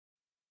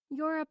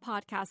You're a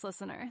podcast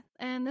listener,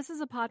 and this is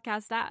a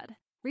podcast ad.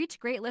 Reach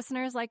great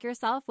listeners like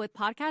yourself with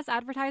podcast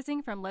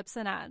advertising from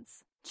Libsyn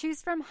Ads.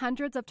 Choose from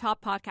hundreds of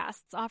top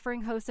podcasts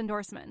offering host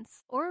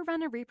endorsements, or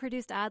run a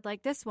reproduced ad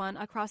like this one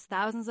across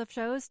thousands of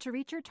shows to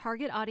reach your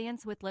target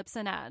audience with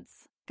Libsyn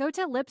Ads. Go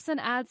to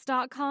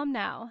libsynads.com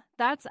now.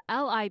 That's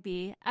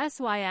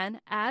LIBSYN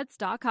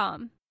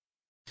ads.com.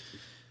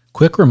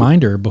 Quick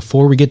reminder,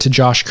 before we get to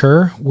Josh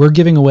Kerr, we're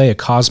giving away a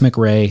Cosmic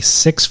Ray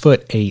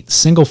 6'8"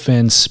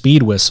 single-fin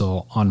speed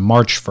whistle on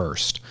March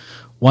 1st.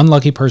 One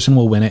lucky person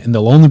will win it, and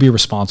they'll only be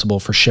responsible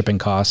for shipping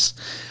costs.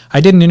 I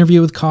did an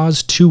interview with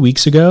Cos 2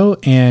 weeks ago,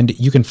 and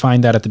you can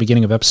find that at the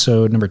beginning of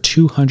episode number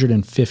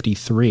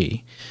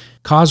 253.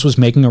 Cos was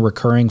making a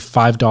recurring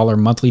 $5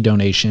 monthly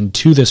donation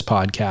to this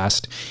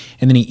podcast,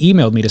 and then he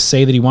emailed me to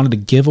say that he wanted to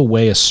give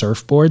away a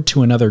surfboard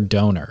to another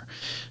donor.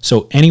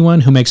 So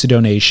anyone who makes a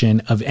donation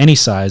of any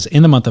size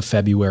in the month of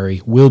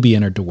February will be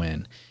entered to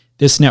win.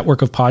 This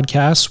network of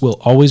podcasts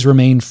will always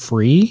remain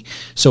free,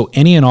 so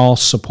any and all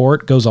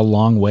support goes a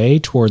long way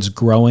towards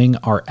growing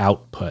our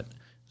output.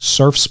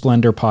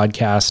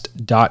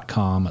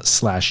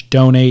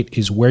 surfsplendorpodcast.com/donate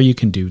is where you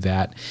can do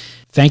that.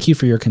 Thank you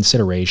for your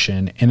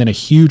consideration, and then a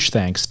huge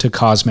thanks to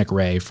Cosmic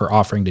Ray for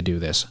offering to do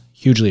this.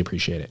 Hugely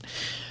appreciate it.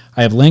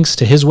 I have links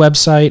to his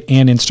website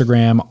and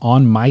Instagram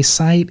on my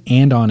site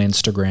and on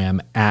Instagram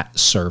at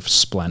Surf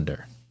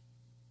Splendor.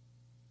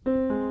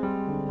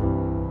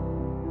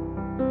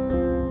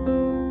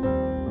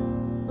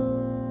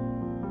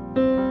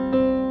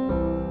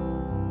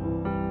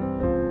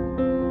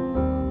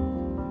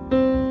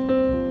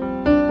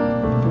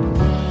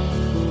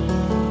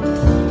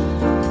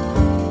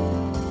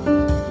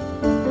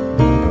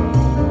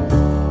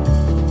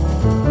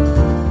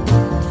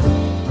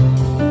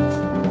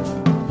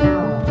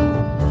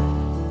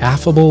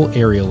 Affable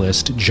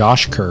aerialist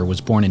Josh Kerr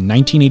was born in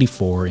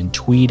 1984 in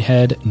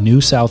Tweedhead, New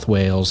South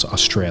Wales,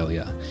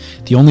 Australia.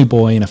 The only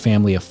boy in a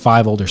family of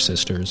 5 older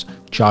sisters,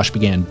 Josh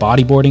began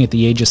bodyboarding at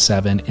the age of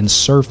 7 and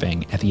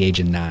surfing at the age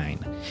of 9.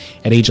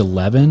 At age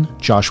 11,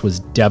 Josh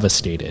was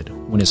devastated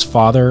when his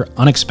father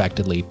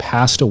unexpectedly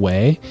passed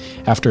away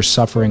after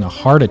suffering a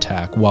heart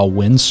attack while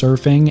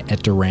windsurfing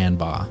at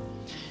Duranbah.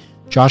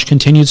 Josh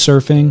continued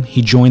surfing.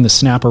 He joined the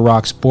Snapper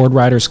Rocks Board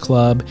Riders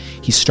Club.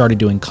 He started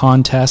doing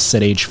contests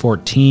at age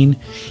 14.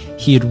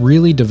 He had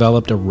really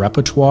developed a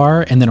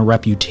repertoire and then a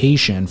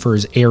reputation for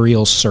his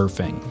aerial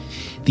surfing.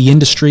 The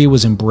industry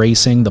was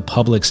embracing the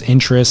public's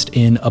interest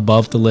in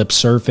above-the-lip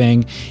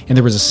surfing, and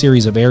there was a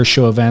series of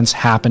airshow events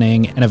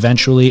happening, and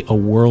eventually a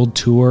world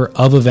tour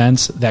of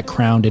events that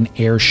crowned an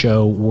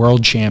airshow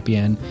world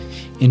champion.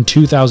 In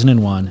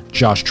 2001,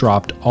 Josh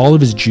dropped all of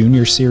his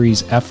junior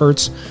series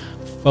efforts,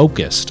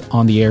 focused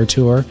on the air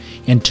tour,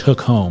 and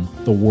took home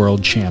the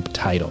world champ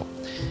title.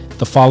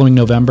 The following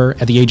November,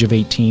 at the age of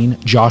 18,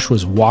 Josh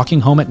was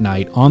walking home at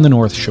night on the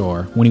North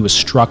Shore when he was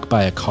struck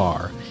by a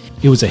car.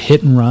 It was a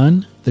hit and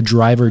run. The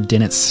driver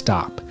didn't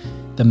stop.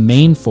 The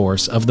main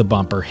force of the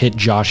bumper hit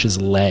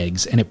Josh's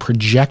legs, and it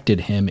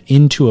projected him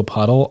into a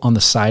puddle on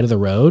the side of the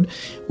road,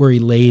 where he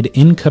laid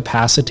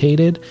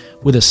incapacitated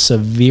with a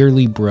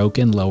severely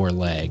broken lower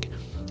leg.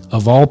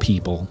 Of all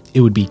people,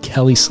 it would be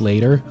Kelly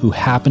Slater who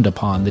happened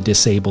upon the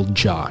disabled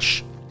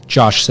Josh.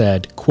 Josh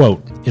said,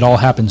 quote, "It all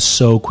happened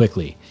so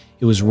quickly.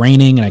 It was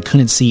raining and I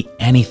couldn't see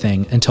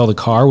anything until the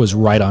car was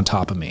right on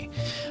top of me.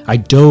 I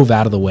dove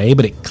out of the way,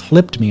 but it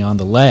clipped me on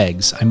the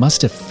legs. I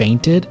must have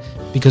fainted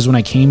because when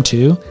I came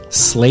to,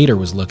 Slater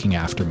was looking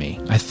after me.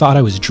 I thought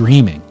I was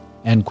dreaming."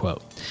 End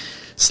quote.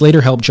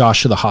 Slater helped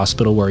Josh to the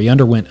hospital, where he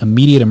underwent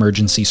immediate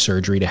emergency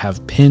surgery to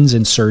have pins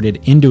inserted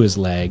into his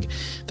leg.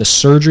 The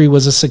surgery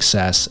was a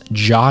success.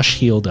 Josh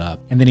healed up,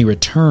 and then he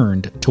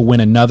returned to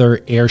win another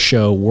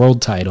airshow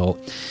world title.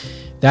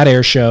 That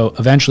airshow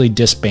eventually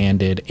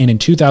disbanded, and in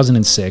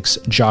 2006,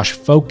 Josh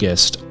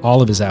focused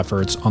all of his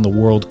efforts on the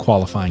World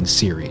Qualifying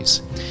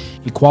Series.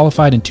 He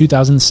qualified in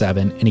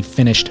 2007, and he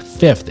finished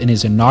 5th in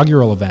his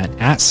inaugural event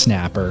at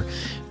Snapper,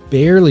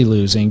 barely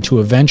losing to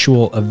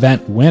eventual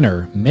event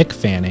winner Mick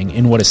Fanning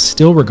in what is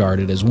still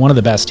regarded as one of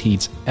the best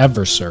heats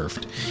ever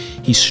surfed.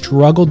 He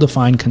struggled to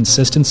find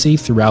consistency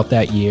throughout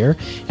that year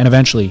and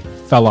eventually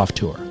fell off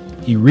tour.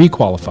 He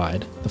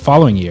requalified the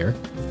following year,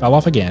 fell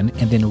off again,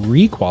 and then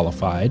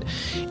requalified,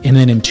 and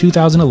then in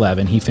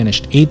 2011 he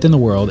finished 8th in the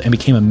world and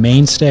became a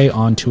mainstay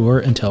on tour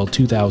until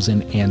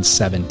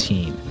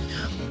 2017.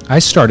 I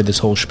started this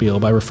whole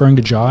spiel by referring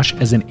to Josh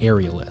as an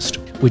aerialist,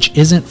 which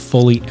isn't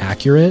fully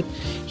accurate.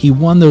 He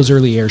won those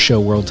early airshow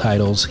world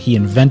titles, he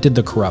invented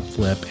the corrupt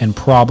flip, and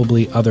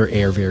probably other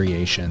air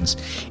variations,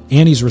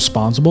 and he's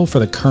responsible for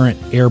the current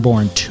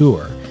airborne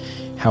tour.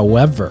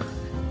 However,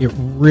 it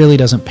really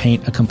doesn't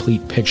paint a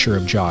complete picture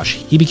of Josh.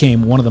 He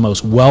became one of the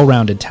most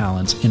well-rounded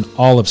talents in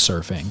all of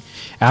surfing,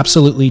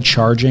 absolutely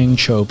charging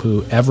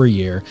Chopu every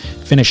year,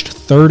 finished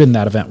 3rd in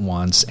that event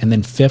once, and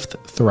then 5th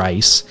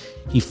thrice.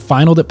 He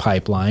finaled at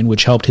Pipeline,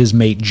 which helped his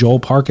mate Joel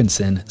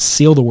Parkinson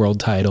seal the world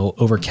title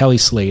over Kelly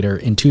Slater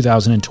in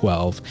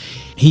 2012.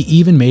 He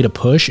even made a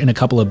push in a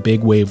couple of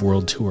big wave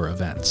world tour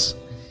events.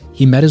 He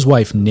He met his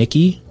wife,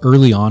 Nikki,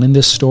 early on in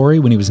this story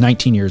when he was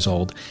 19 years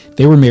old.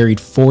 They were married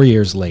 4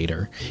 years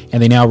later,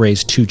 and they now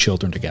raised 2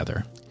 children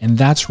together. And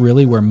that's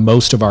really where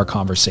most of our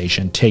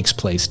conversation takes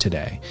place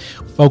today,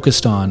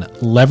 focused on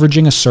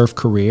leveraging a surf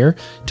career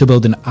to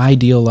build an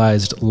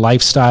idealized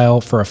lifestyle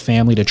for a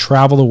family to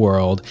travel the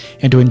world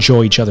and to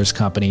enjoy each other's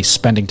company,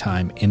 spending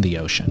time in the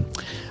ocean.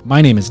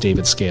 My name is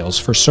David Scales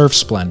for Surf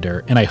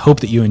Splendor, and I hope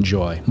that you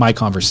enjoy my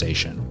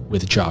conversation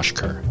with Josh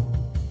Kerr.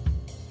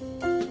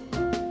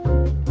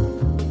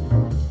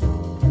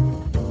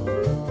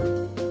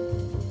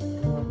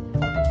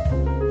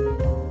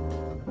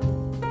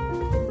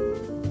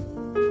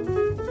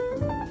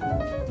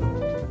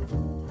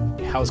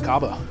 How was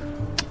Cabo?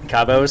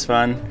 Cabo was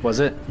fun. Was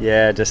it?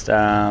 Yeah, just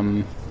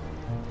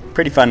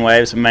pretty fun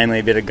waves, mainly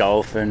a bit of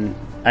golf and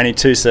only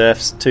 2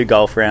 surfs, 2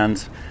 golf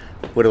rounds.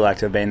 Would have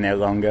liked to have been there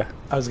longer.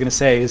 I was going to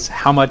say, is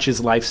how much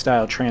is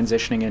lifestyle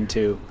transitioning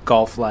into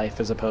golf life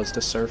as opposed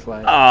to surf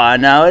life? Oh,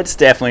 no, it's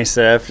definitely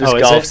surf. Just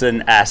golf's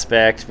an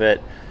aspect,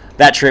 but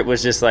that trip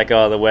was just like,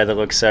 the weather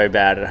looks so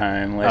bad at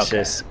home. Let's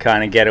just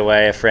kind of get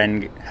away. A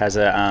friend has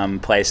a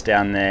place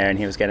down there, and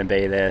he was going to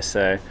be there,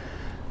 so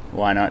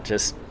why not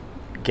just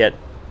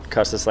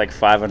cost us like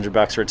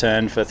 $500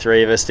 return for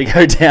 3 of us to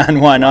go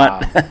down. Why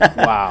not?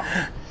 Wow.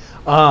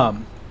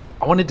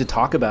 I wanted to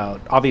talk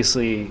about,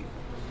 obviously,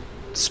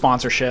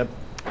 sponsorship.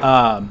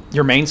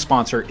 Your main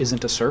sponsor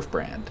isn't a surf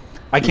brand.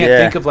 I can't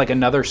think of like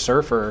another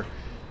surfer,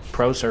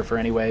 pro surfer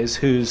anyways,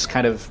 who's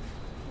kind of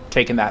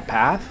taken that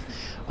path.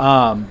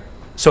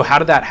 So how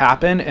did that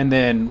happen? And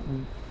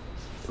then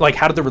like,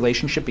 how did the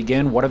relationship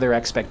begin? What are their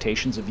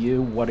expectations of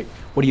you? What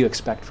do you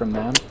expect from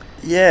them?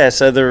 Yeah,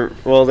 so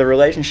the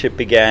relationship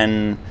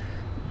began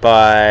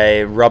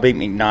by Robbie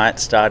McKnight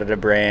started a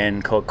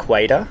brand called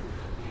Quater,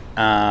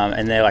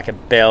 and they're like a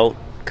belt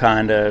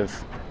kind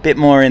of bit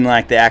more in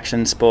like the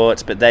action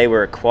sports, but they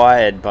were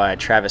acquired by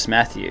Travis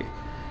Matthew,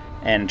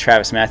 and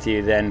Travis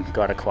Matthew then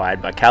got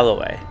acquired by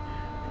Callaway,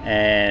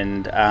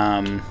 and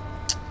I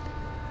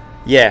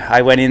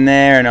went in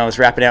there and I was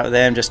rapping out with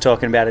them, just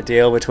talking about a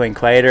deal between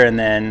Quater, and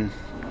then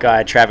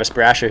guy Travis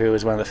Brasher, who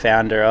was one of the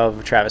founder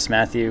of Travis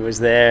Matthew, was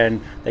there, and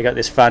they got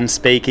this fun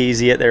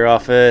speakeasy at their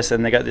office,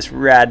 and they got this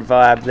rad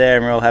vibe there,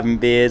 and we're all having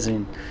beers,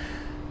 and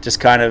just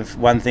kind of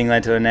one thing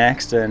led to the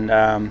next. And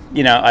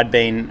I'd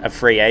been a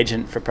free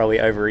agent for probably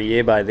over a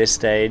year by this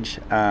stage,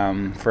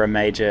 for a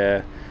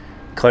major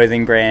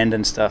clothing brand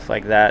and stuff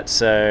like that,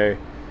 so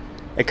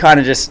it kind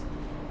of just,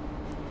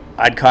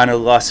 I'd kind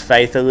of lost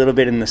faith a little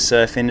bit in the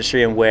surf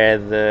industry and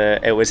where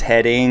it was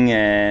heading,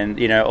 and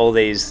all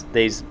these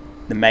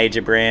the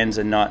major brands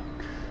are not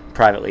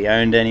privately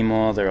owned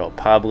anymore. They're all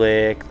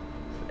public,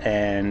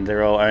 and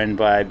they're all owned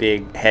by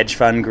big hedge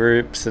fund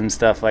groups and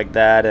stuff like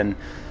that, and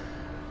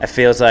it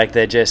feels like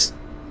they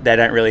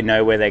don't really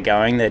know where they're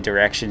going. Their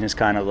direction is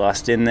kind of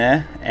lost in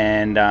there,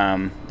 and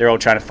they're all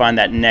trying to find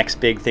that next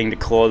big thing to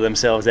claw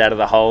themselves out of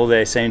the hole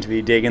they seem to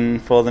be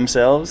digging for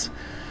themselves.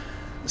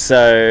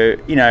 So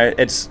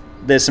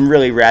there's some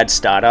really rad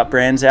startup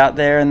brands out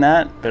there and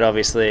that, but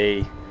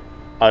obviously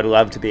I'd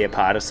love to be a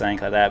part of something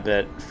like that,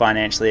 but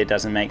financially it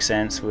doesn't make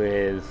sense.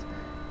 They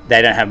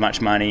don't have much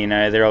money,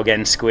 they're all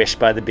getting squished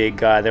by the big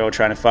guy. They're all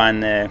trying to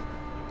find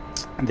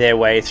their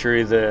way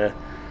through the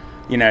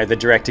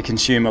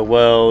direct-to-consumer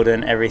world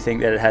and everything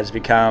that it has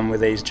become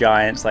with these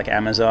giants like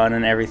Amazon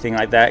and everything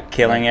like that,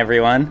 killing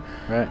everyone.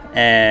 Right.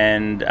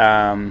 And,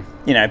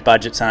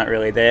 budgets aren't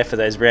really there for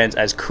those brands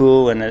as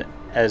cool and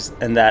as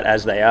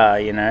they are,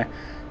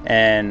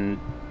 and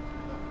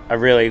I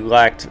really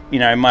liked,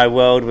 my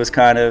world was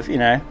kind of,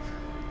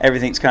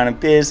 everything's kind of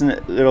business,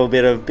 a little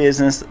bit of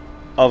business,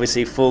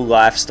 obviously full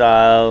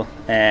lifestyle,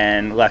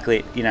 and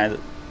luckily,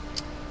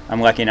 I'm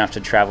lucky enough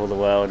to travel the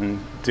world and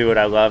do what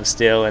I love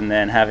still, and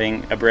then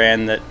having a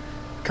brand that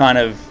kind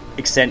of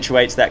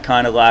accentuates that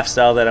kind of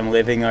lifestyle that I'm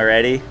living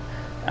already,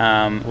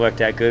 worked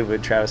out good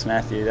with Travis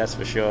Matthew, that's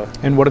for sure.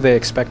 And what do they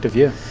expect of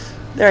you?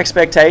 Their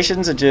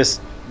expectations are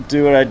just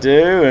do what I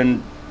do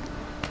and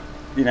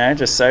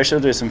just social,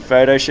 do some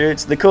photo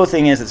shoots. The cool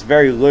thing is it's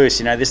very loose.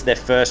 This is their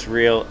first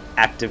real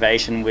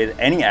activation with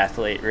any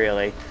athlete,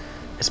 really,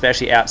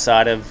 especially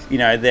outside of,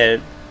 they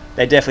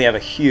definitely have a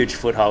huge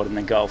foothold in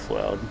the golf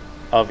world,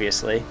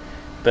 obviously,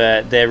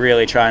 but they're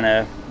really trying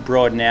to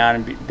broaden out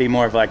and be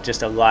more of like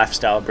just a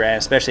lifestyle brand,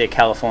 especially a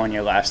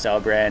California lifestyle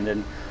brand.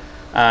 And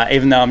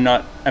even though I'm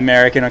not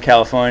American or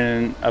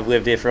Californian, I've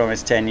lived here for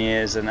almost 10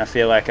 years, and I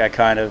feel like I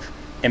kind of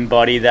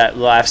embody that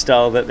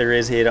lifestyle that there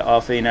is here to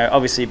offer.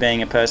 Obviously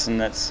being a person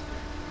that's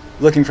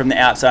looking from the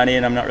outside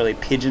in, I'm not really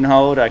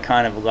pigeonholed. I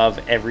kind of love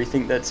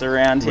everything that's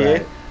around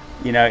here,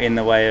 right. In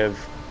the way of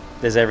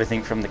there's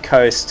everything from the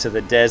coast to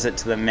the desert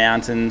to the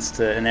mountains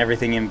and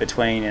everything in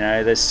between.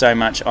 There's so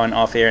much on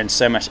offer here and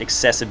so much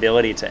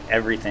accessibility to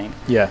everything.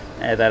 Yeah.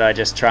 That I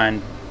just try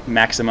and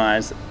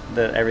maximize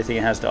everything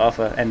it has to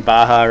offer. And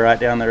Baja right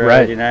down the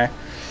road, right.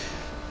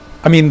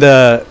 I mean,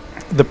 the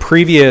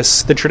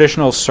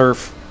traditional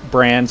surf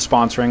brand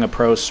sponsoring a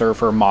pro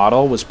surfer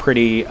model was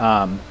pretty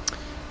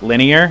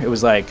linear. It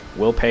was like,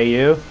 we'll pay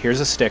you, here's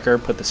a sticker,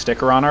 put the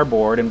sticker on our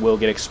board, and we'll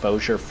get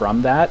exposure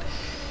from that.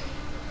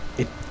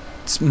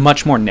 It's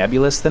much more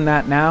nebulous than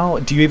that now.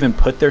 Do you even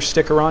put their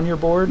sticker on your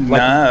board?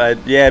 No,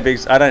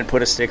 because I don't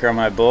put a sticker on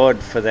my board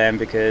for them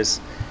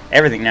because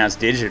everything now is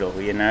digital,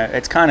 you know.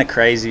 It's kind of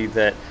crazy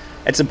that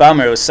it's a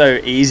bummer. It was so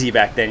easy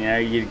back then, you know.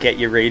 You get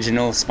your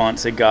regional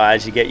sponsored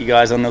guys, you get you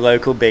guys on the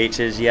local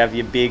beaches, you have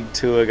your big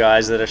tour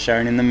guys that are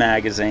shown in the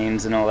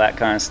magazines and all that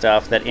kind of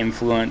stuff that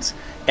influence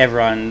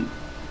everyone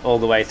all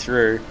the way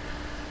through.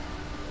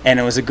 And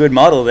it was a good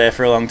model there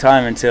for a long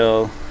time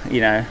until,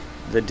 you know,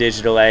 the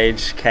digital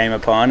age came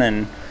upon,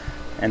 and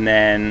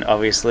then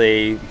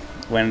obviously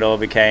when it all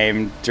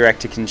became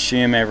direct to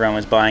consumer, everyone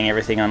was buying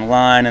everything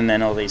online, and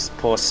then all these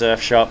poor surf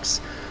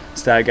shops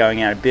started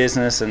going out of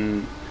business,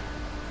 and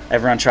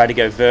everyone tried to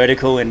go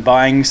vertical in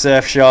buying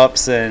surf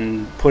shops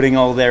and putting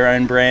all their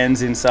own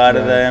brands inside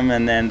of them,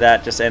 and then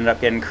that just ended up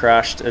getting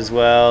crushed as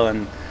well.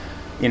 And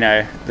you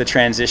know, the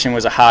transition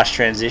was a harsh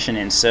transition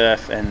in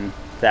surf, and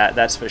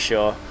that's for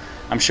sure.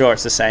 I'm sure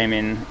it's the same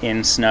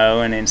in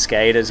snow and in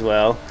skate as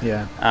well.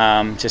 Yeah.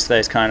 Just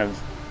those kind of,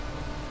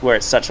 where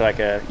it's such like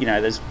a, you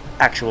know, there's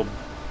actual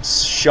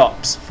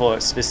shops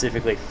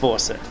specifically for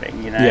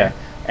surfing, you know. Yeah.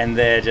 And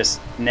they're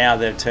just, now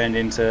they've turned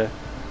into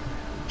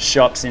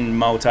shops in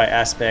multi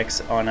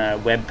aspects on a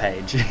web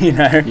page, you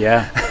know.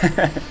 Yeah.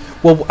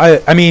 Well,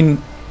 I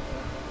mean,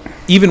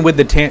 even with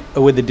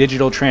the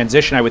digital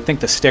transition, I would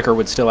think the sticker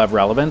would still have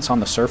relevance on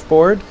the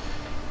surfboard.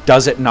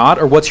 Does it not?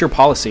 Or what's your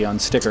policy on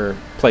sticker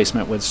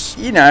placement with?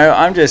 You know,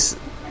 I've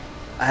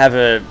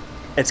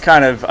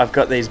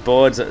got these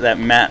boards that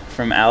Matt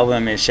from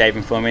Album is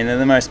shaping for me, and they're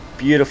the most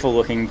beautiful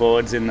looking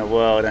boards in the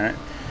world. And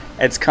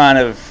it's kind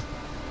of,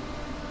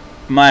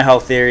 my whole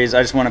theory is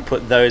I just want to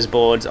put those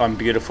boards on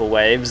beautiful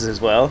waves as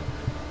well.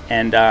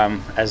 And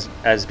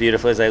as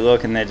beautiful as they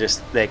look, and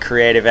they're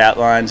creative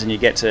outlines, and you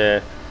get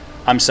to,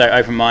 I'm so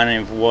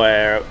open-minded of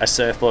where a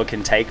surfboard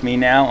can take me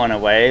now on a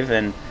wave.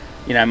 And,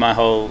 you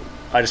know,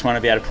 I just want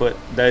to be able to put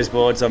those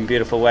boards on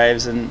beautiful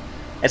waves, and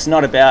it's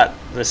not about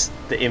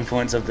the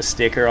influence of the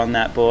sticker on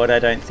that board, I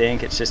don't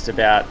think. It's just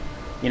about,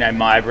 you know,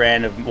 my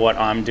brand of what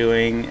I'm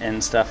doing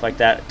and stuff like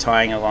that,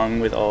 tying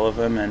along with all of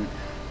them. And,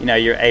 you know,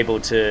 you're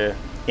able to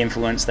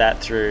influence that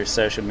through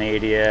social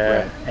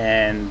media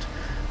and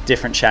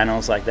different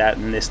channels like that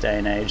in this day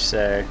and age.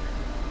 So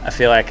I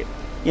feel like,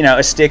 you know,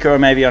 a sticker or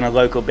maybe on a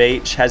local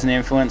beach has an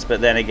influence, but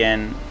then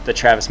again, the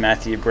Travis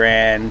Mathew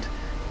brand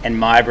and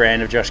my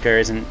brand of Josh Kerr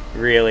isn't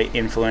really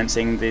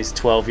influencing these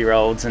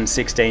 12-year-olds and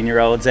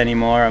 16-year-olds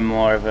anymore. I'm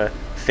more of a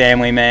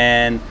family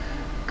man,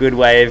 good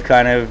wave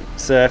kind of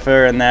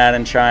surfer and that,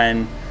 and try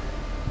and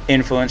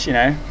influence, you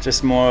know,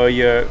 just more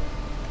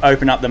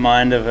open up the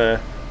mind of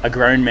a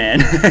grown man.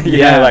 you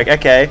know, like,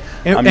 okay,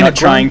 I'm not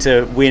trying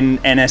to win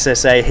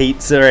NSSA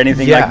heats or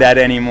anything like that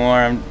anymore.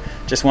 I'm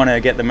just want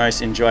to get the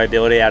most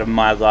enjoyability out of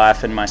my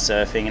life and my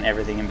surfing and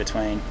everything in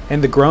between.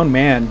 And the grown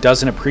man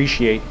doesn't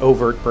appreciate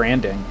overt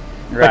branding.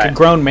 Right. Like a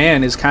grown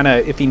man is kind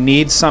of, if he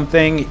needs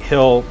something,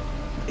 he'll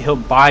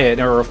buy it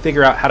or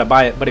figure out how to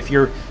buy it. But if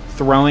you're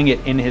throwing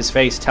it in his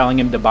face, telling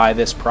him to buy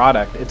this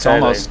product, it's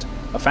almost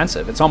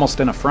offensive. It's almost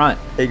an affront.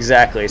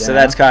 Exactly. So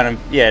that's kind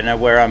of,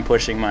 where I'm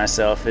pushing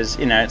myself is,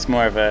 you know, it's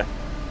more of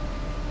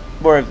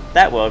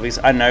that world, because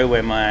I know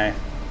where my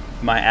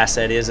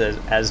asset is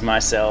as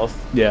myself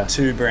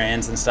to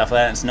brands and stuff like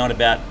that. It's not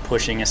about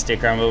pushing a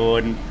sticker on the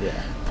board and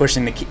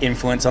pushing the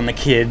influence on the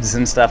kids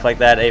and stuff like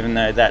that, even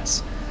though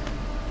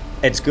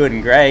it's good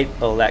and great,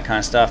 all that kind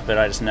of stuff, but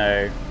I just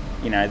know,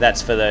 you know,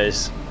 that's for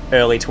those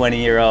early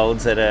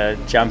 20-year-olds that are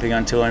jumping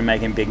on tour and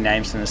making big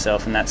names for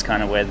themselves, and that's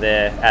kind of where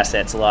their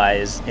assets lie,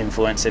 is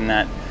influencing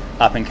that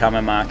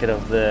up-and-coming market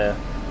of the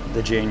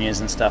juniors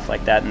and stuff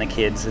like that, and the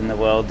kids in the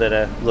world that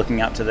are looking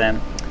up to them.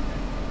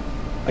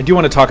 I do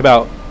want to talk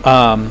about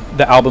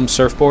the Album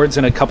surfboards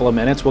in a couple of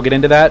minutes. We'll get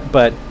into that,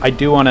 but I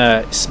do want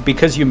to,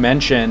 because you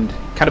mentioned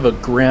kind of a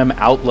grim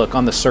outlook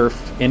on the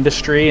surf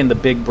industry and the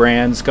big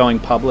brands going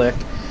public,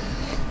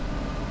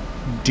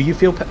 do you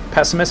feel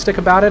pessimistic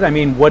about it? I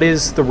mean, what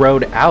is the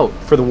road out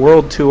for the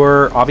world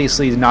tour?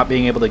 Obviously, not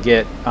being able to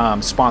get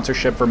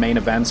sponsorship for main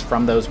events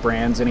from those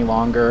brands any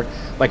longer.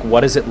 Like,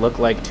 what does it look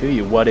like to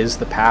you? What is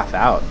the path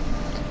out?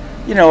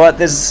 You know what?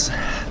 There's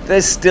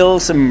still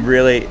some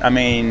really, I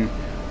mean,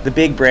 the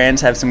big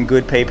brands have some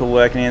good people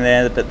working in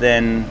there, but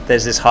then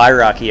there's this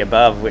hierarchy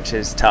above, which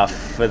is tough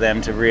for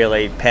them to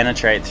really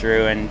penetrate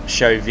through and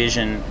show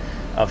vision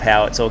of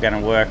how it's all going to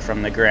work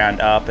from the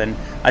ground up. And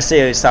I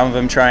see some of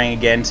them trying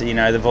again to, you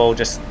know, they've all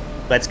just,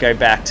 let's go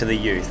back to the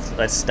youth.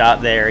 Let's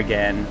start there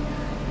again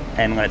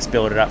and let's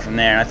build it up from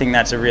there. And I think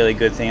that's a really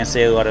good thing. I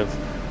see a lot of,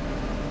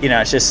 you know,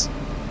 it's just,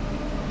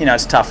 you know,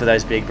 it's tough for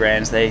those big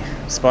brands. They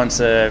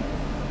sponsor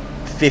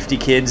 50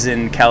 kids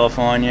in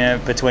California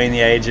between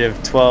the age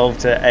of 12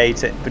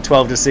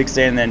 to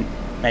 16, and then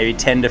maybe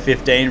 10 to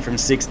 15 from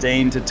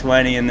 16 to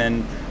 20, and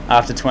then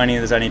after 20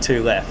 there's only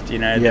 2 left, you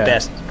know, the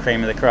best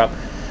cream of the crop,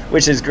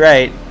 which is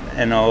great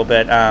and all,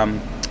 but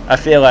I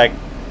feel like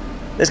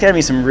there's going to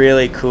be some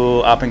really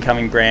cool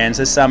up-and-coming brands.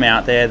 There's some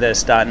out there that are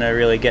starting to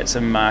really get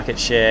some market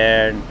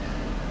share, and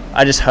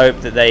I just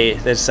hope that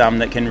there's some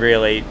that can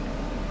really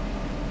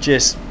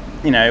just,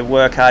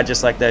 work hard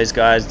just like those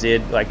guys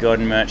did, like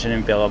Gordon Merchant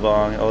and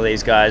Billabong, all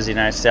these guys,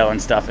 selling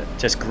stuff,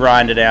 just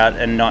grind it out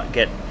and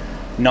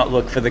not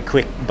look for the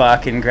quick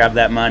buck and grab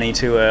that money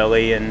too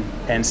early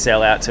and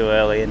sell out too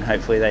early, and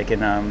hopefully they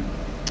can,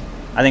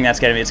 I think it's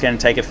going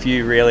to take a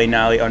few really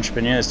gnarly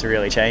entrepreneurs to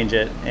really change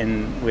it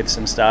with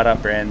some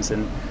startup brands,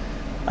 and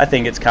I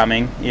think it's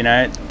coming,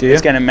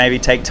 It's going to maybe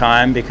take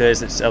time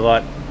because it's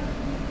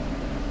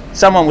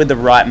someone with the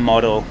right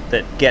model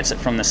that gets it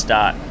from the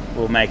start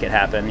will make it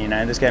happen.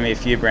 There's going to be a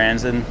few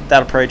brands, and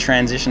that'll probably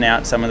transition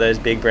out some of those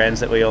big brands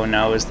that we all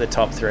know as the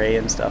top 3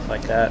 and stuff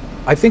like that.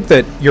 I think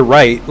that you're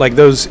right. Like,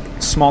 those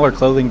smaller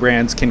clothing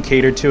brands can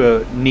cater to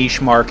a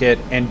niche market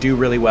and do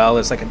really well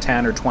as like a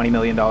 $10 or $20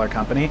 million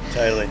company.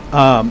 Totally.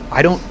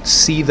 I don't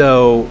see,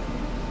 though,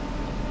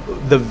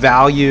 the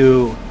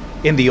value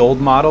in the old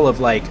model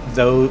of like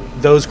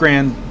those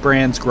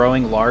brands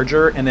growing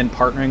larger and then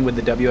partnering with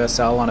the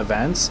WSL on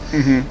events.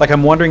 Mm-hmm. Like,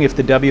 I'm wondering if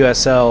the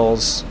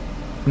WSL's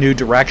new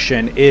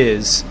direction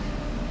is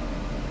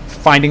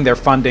finding their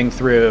funding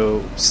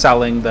through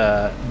selling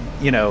the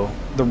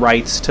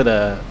rights to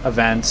the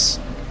events,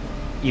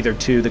 either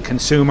to the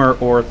consumer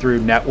or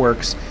through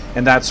networks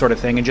and that sort of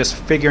thing, and just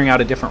figuring out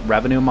a different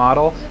revenue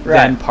model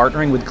than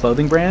partnering with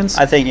clothing brands.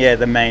 I think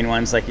the main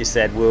ones, like you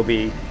said, will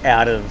be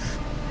out of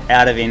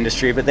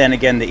industry, but then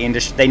again, the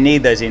industry, they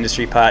need those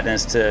industry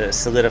partners to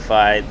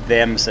solidify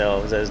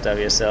themselves as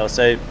WSL.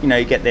 So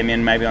you get them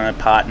in maybe on a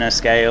partner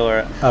scale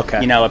or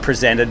a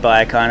presented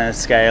by kind of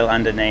scale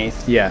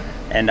underneath. Yeah,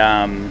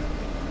 and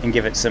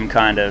give it some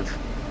kind of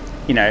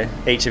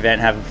each event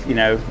have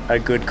a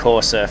good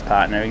core surf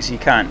partner, because you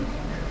can't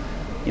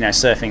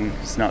surfing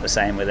is not the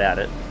same without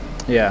it.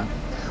 Yeah.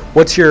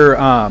 What's your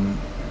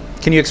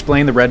can you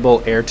explain the Red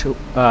Bull Air Show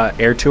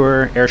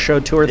tour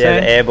thing? Yeah,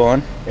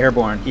 the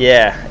Airborne.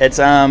 Yeah, it's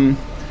kind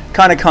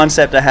of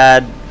concept I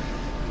had.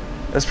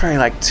 It was probably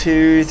like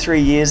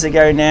 2-3 years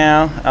ago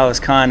now. I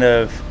was kind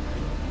of,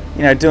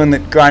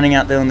 grinding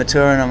out there on the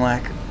tour, and I'm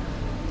like,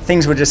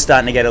 things were just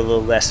starting to get a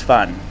little less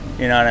fun.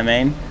 You know what I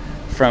mean?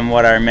 From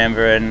what I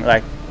remember,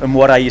 and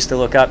what I used to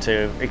look up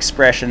to,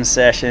 expression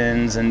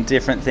sessions and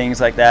different things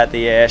like that.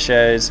 The air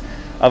shows.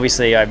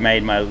 Obviously, I've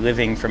made my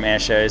living from air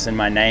shows and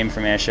my name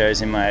from air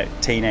shows in my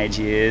teenage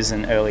years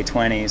and early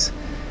 20s,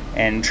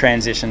 and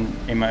transitioned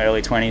in my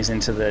early 20s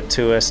into the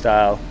tour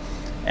style.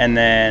 And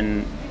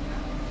then,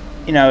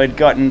 it'd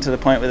gotten to the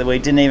point where we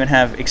didn't even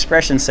have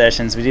expression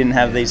sessions. We didn't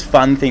have these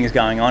fun things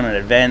going on at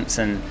events.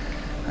 And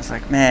I was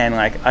like, man,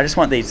 I just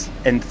want these,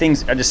 and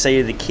things, I just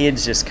see the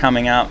kids just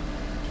coming up.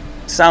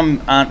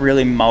 Some aren't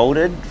really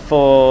molded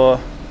for,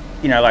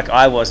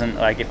 I wasn't,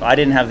 if I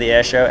didn't have the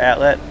air show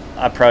outlet,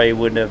 I probably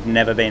would have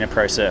never been a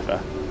pro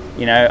surfer.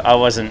 I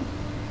wasn't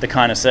the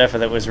kind of surfer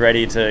that was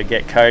ready to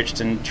get coached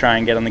and try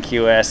and get on the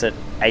QS at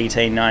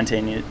 18,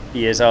 19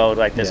 years old.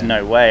 There's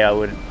no way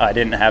I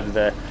didn't have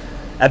the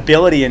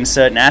ability in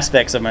certain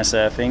aspects of my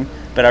surfing,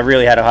 but I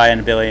really had a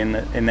high-end ability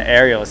in the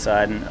aerial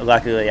side, and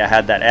luckily I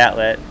had that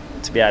outlet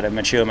to be able to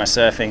mature my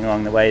surfing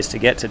along the ways to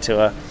get to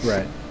tour.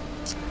 Right.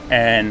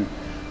 And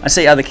I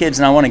see other kids,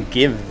 and I want to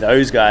give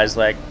those guys,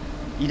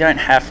 you don't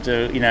have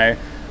to,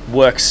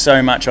 work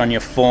so much on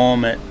your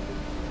form at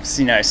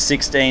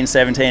 16,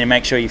 17 and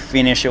make sure you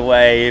finish a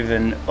wave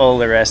and all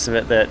the rest of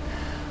it that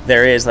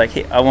there is.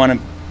 I want to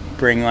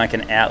bring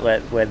an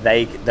outlet where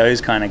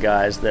those kind of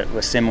guys that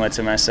were similar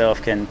to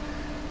myself can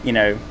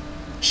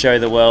show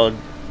the world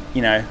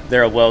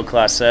they're a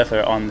world-class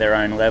surfer on their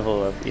own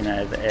level of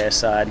the air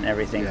side and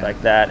everything like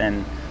that.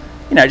 And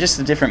just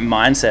a different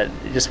mindset.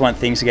 You just want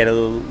things to get a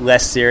little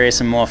less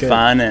serious and more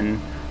fun and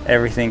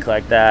everything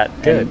like that.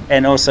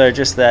 And also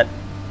just that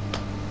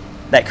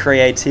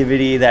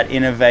creativity, that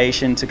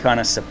innovation to kind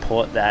of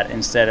support that,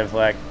 instead of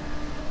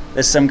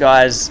there's some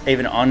guys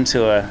even on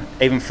tour,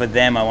 even for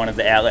them I wanted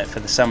the outlet for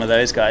some of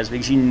those guys,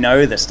 because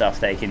the stuff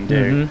they can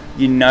do,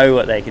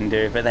 what they can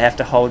do, but they have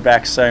to hold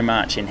back so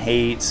much in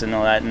heats and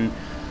all that, and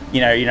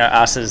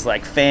us as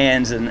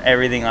fans and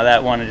everything like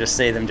that want to just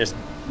see them just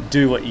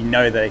do what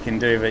they can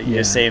do, but you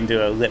just see them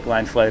do a lip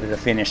line flow to the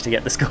finish to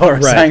get the score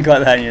or something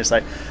like that, and you're just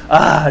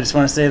I just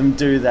want to see them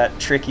do that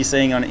trick you're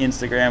seeing on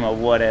Instagram or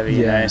whatever,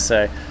 you know.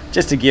 So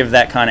just to give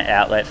that kind of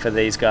outlet for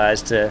these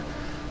guys to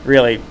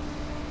really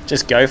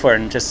just go for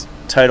it, and just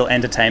total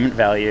entertainment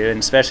value, and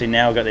especially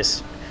now we've got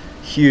this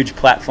huge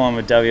platform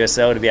with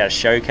WSL to be able to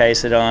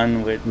showcase it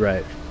on,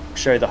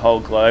 show the whole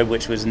globe,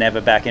 which was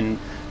never back in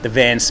the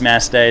Van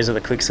Smash days or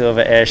the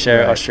Quicksilver Air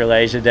Show,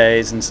 Australasia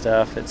days and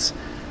stuff. It's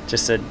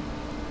just to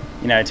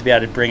be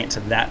able to bring it to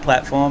that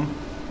platform,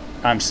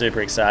 I'm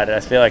super excited. I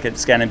feel like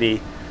it's going to be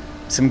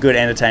some good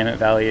entertainment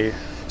value.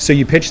 So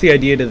you pitched the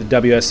idea to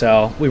the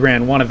WSL. We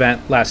ran one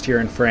event last year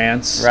in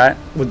France, right?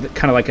 With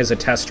kind of as a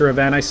tester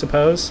event, I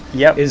suppose.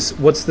 Yep.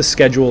 What's the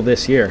schedule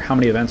this year? How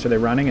many events are they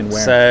running and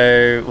where?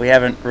 So we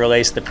haven't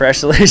released the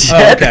press release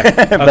yet.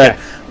 Okay. But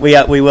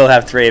we will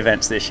have 3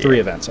 events this year. 3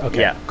 events. Okay.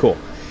 Yeah. Cool.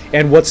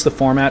 And what's the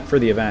format for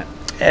the event?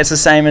 It's the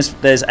same as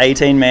there's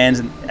 18 men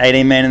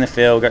in the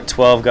field. We've got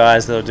 12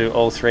 guys that'll do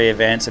all 3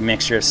 events, a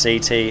mixture of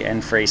CT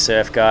and free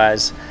surf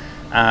guys.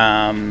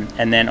 And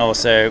then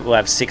also we'll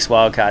have 6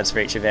 wildcards for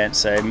each event,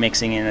 so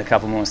mixing in a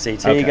couple more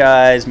CT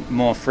guys,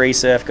 more free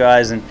surf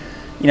guys, and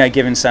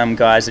giving some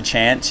guys a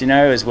chance,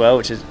 as well,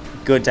 which is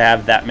good to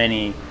have that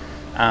many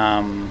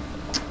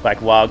like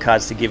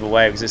wildcards to give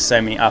away, because there's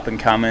so many up and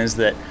comers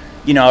that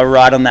are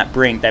right on that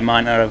brink. They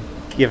might not have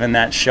given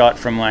that shot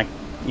from like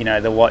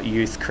the What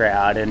Youth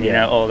crowd and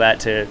all that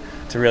to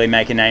really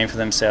make a name for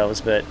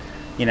themselves, but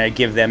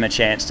give them a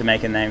chance to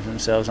make a name for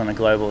themselves on a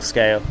global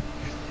scale.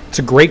 It's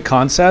a great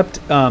concept.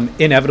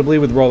 Inevitably,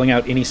 with rolling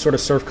out any sort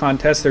of surf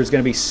contest, there's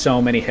going to be so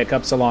many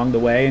hiccups along the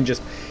way, and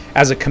just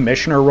as a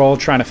commissioner role,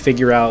 trying to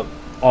figure out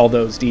all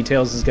those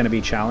details is going to be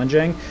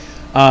challenging.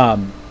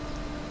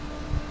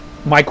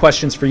 My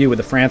questions for you with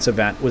the France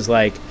event was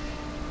like,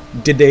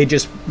 did they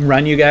just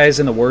run you guys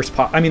in the worst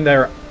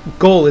their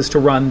goal is to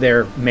run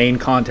their main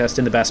contest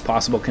in the best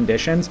possible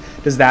conditions.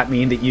 Does that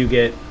mean that you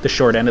get the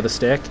short end of the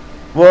stick?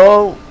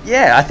 Well,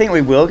 yeah, I think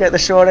we will get the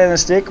short end of the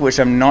stick, which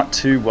I'm not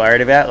too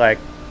worried about. Like,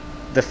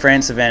 the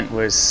France event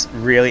was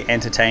really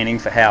entertaining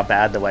for how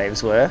bad the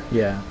waves were.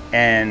 Yeah.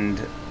 And,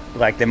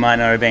 like, there might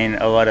not have been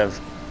a lot of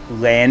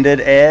landed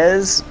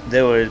airs.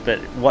 But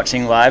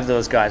watching live, there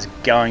was guys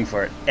going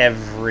for it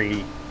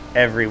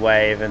every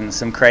wave, and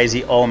some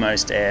crazy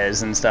almost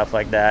airs and stuff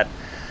like that.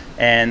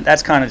 And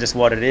that's kind of just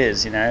what it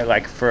is,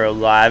 like for a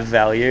live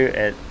value,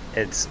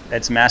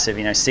 it's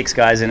massive, 6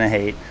 guys in a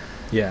heat.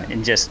 Yeah.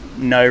 And just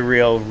no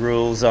real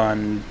rules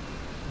on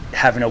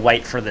having to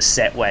wait for the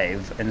set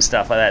wave and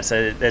stuff like that.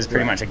 So there's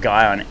pretty much a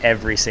guy on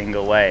every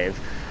single wave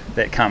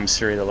that comes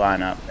through the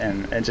lineup,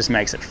 and it just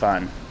makes it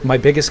fun. My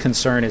biggest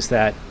concern is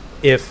that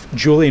if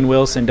Julian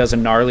Wilson does a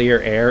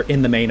gnarlier air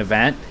in the main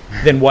event,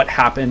 then what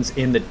happens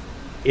in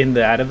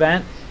that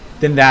event,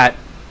 then that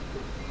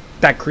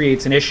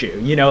creates an issue,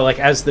 like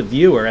as the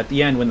viewer at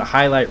the end when the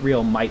highlight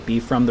reel might be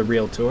from the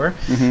real tour.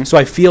 Mm-hmm. So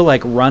I feel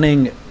like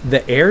running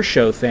the air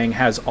show thing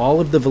has all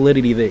of the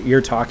validity that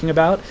you're talking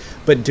about,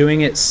 but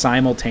doing it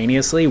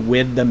simultaneously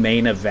with the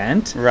main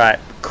event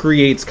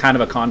creates kind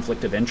of a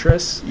conflict of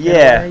interest.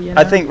 Yeah,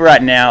 I think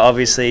right now,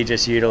 obviously,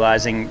 just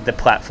utilizing the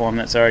platform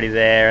that's already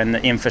there and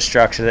the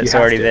infrastructure that's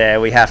already there,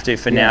 we have to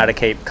for now to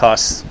keep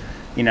costs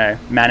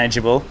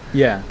manageable.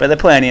 Yeah. But the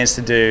plan is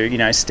to do,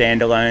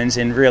 standalones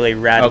in really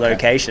rad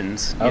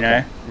locations,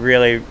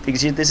 really,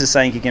 because this is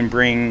something you can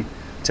bring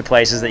to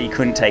places that you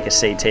couldn't take a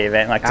CT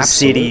event, like to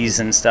cities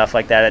and stuff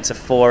like that. It's a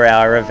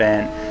 4-hour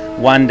event,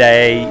 1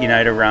 day,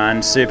 to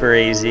run, super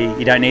easy.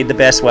 You don't need the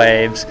best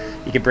waves.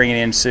 You can bring it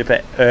in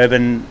super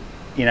urban,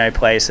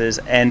 places,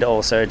 and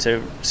also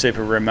to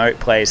super remote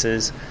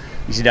places,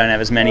 because you don't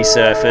have as many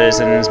surfers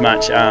and as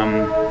much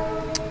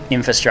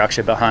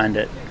infrastructure behind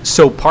it.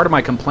 So part of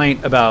my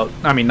complaint about,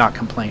 not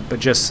complaint, but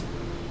just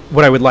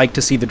what I would like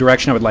to see, the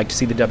direction I would like to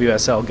see the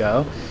WSL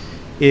go,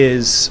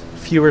 is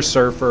fewer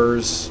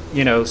surfers,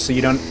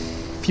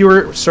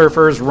 fewer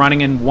surfers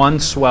running in one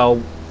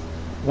swell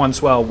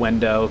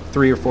window,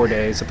 3 or 4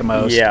 days at the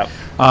most. Yeah.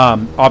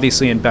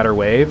 Obviously in better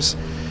waves.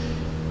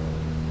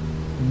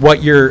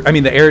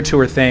 The Air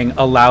Tour thing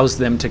allows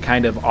them to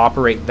kind of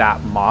operate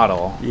that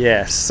model.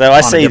 Yes. So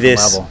I see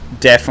this level.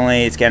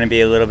 Definitely it's going to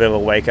be a little bit of a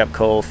wake-up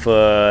call for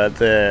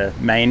the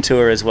main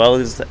tour as well.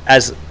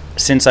 As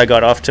since I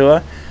got off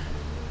tour,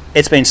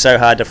 it's been so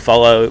hard to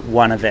follow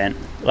one event,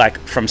 like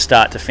from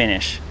start to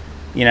finish.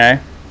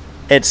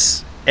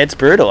 It's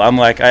brutal.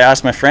 I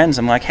asked my friends,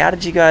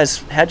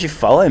 how'd you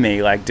follow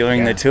me, like,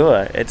 doing the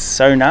tour? It's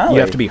so gnarly.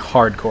 You have to be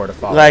hardcore to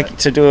follow it.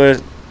 To do a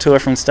tour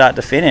from start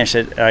to finish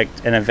at like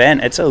an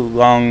event, it's a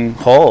long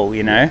haul,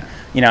 Yeah.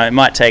 It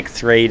might take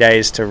 3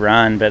 days to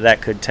run, but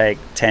that could take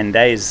 10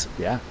 days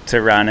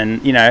to run.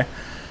 And,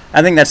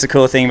 I think that's the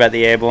cool thing about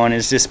the Airborne,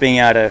 is just being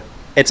able to,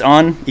 it's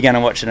on, you're going to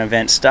watch an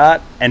event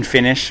start and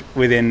finish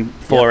within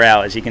 4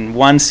 hours. You can,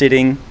 one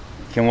sitting,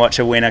 you can watch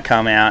a winner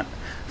come out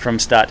from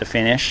start to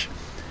finish.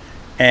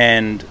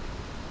 And,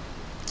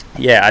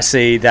 I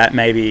see that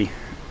maybe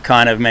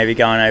going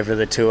over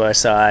the tour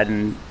side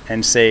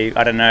and see,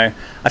 I don't know,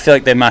 I feel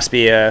like there must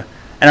be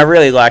and I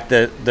really like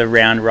the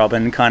round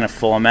robin kind of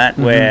format,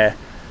 where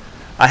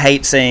I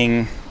hate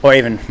seeing, or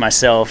even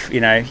myself,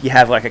 you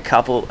have like a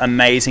couple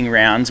amazing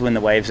rounds when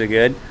the waves are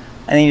good,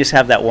 and then you just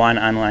have that one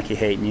unlucky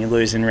heat and you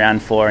lose in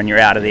round 4 and you're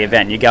out of the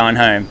event. You're going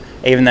home,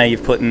 even though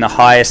you've put in the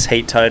highest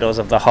heat totals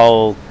of the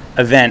whole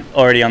event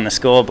already on the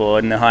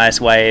scoreboard and the highest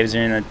waves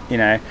are in the,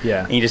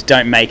 and you just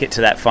don't make it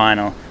to that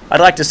final. I'd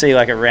like to see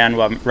like a round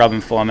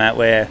robin format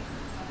where,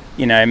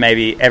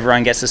 maybe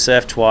everyone gets to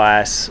surf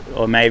twice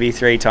or maybe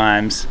 3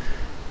 times,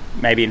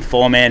 maybe in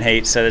 4-man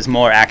heats, so there's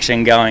more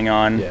action going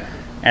on. Yeah.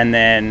 And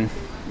then,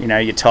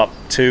 your top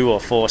 2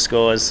 or 4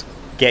 scores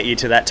get you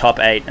to that top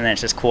 8, and then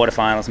it's just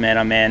quarterfinals,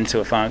 man-on-man, to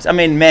a finals.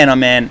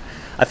 Man-on-man,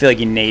 I feel like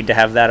you need to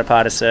have that a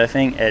part of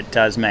surfing. It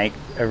does make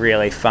a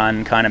really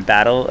fun kind of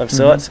battle of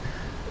sorts.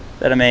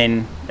 But I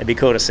mean, it'd be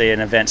cool to see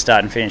an event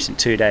start and finish in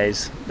 2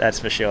 days. That's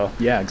for sure.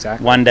 Yeah,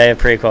 exactly. 1 day of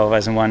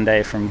pre-qualifiers and 1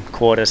 day from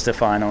quarters to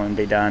final and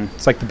be done.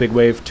 It's like the Big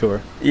Wave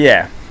Tour.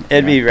 Yeah,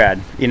 it'd be rad,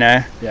 you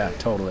know? Yeah,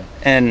 totally.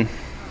 And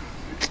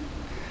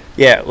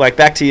yeah, like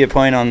back to your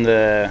point on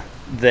the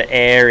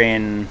air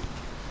in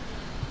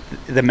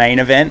the main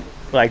event,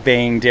 like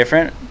being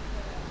different.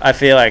 I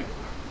feel like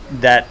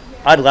that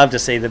I'd love to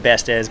see the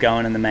best airs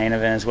going in the main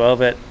event as well,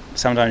 but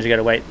sometimes you got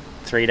to wait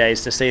 3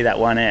 days to see that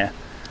one air.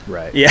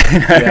 Right. Yeah.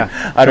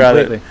 Yeah. I'd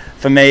completely. rather,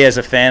 for me as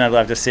a fan, I'd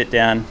love to sit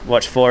down,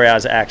 watch 4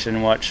 hours of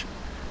action, watch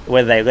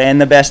whether they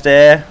land the best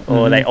air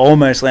or they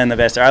almost land the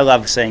best air. I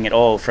love seeing it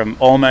all from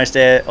almost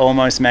air,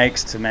 almost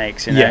makes to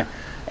makes, you know. Yeah.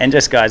 And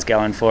just guys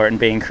going for it and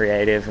being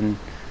creative and,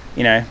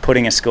 you know,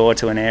 putting a score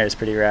to an air is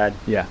pretty rad.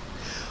 Yeah.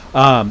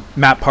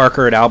 Matt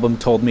Parker at Album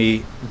told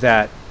me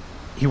that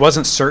he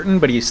wasn't certain,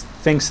 but he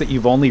thinks that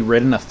you've only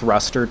ridden a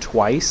thruster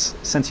twice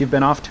since you've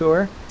been off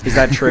tour. Is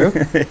that true?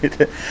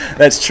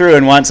 That's true,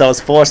 and once I was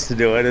forced to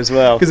do it as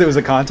well. Because it was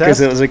a contest?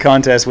 Because it was a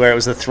contest where it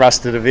was the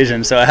thruster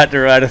division, so I had to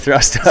ride a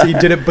thruster. So you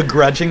did it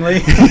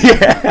begrudgingly?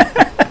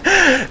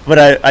 Yeah.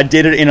 But I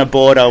did it in a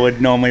board I would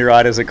normally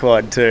ride as a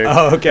quad too.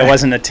 Oh, okay. It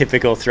wasn't a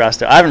typical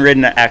thruster. I haven't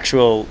ridden an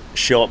actual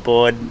short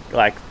board,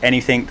 like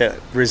anything that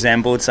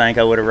resembled something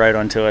I would have rode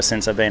on tour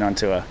since I've been on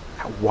tour.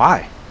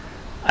 Why?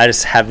 I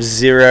just have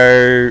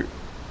zero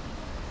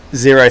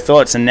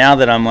thoughts, and now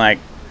that I'm like,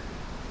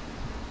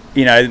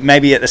 you know,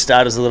 maybe at the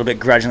start I was a little bit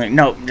grudgingly,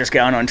 no, I'm just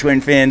going on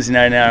twin fins, you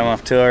know, now I'm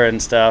off tour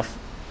and stuff.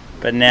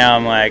 But now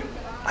I'm like,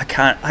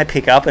 I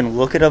pick up and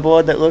look at a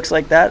board that looks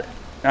like that.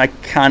 I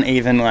can't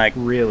even like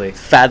really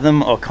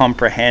fathom or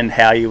comprehend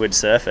how you would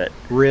surf it.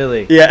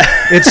 Really? Yeah.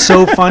 It's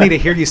so funny to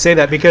hear you say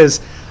that,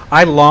 because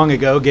I long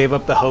ago gave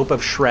up the hope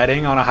of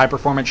shredding on a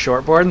high-performance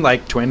shortboard, and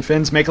like twin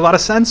fins make a lot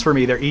of sense for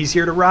me. They're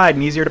easier to ride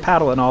and easier to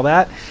paddle and all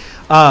that.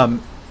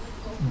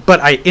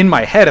 But in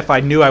my head, if I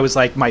knew I was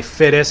like my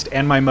fittest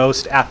and my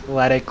most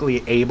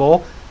athletically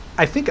able,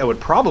 I think I would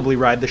probably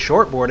ride the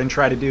shortboard and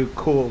try to do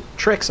cool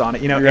tricks on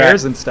it, you know,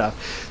 airs and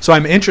stuff. So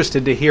I'm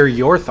interested to hear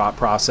your thought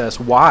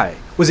process. Why?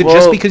 Was it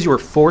just because you were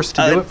forced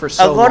to do it for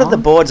so long? A lot of the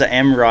boards I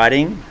am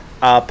riding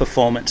are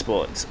performance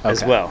boards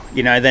as well.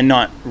 You know, they're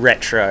not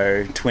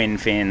retro twin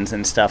fins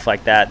and stuff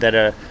like that.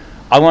 There's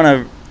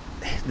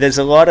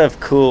a lot of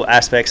cool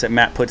aspects that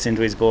Matt puts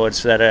into his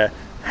boards that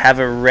have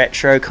a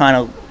retro kind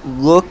of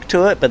look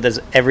to it, but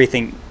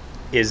everything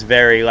is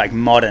very like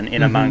modern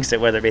in amongst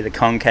it, whether it be the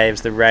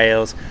concaves, the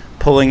rails,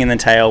 pulling in the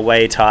tail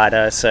way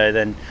tighter, so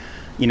then,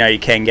 you know, you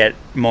can get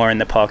more in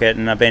the pocket.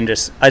 And I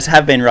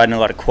have been riding a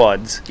lot of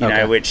quads, you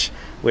know, which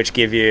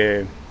give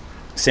you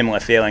similar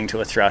feeling to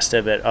a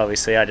thruster, but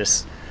obviously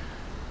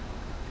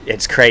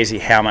it's crazy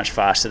how much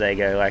faster they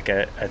go. Like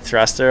a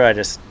thruster,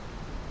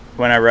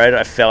 when I rode it,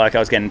 I felt like I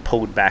was getting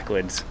pulled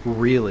backwards.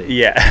 Really?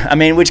 Yeah. I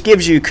mean, which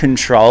gives you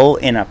control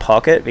in a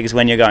pocket, because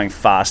when you're going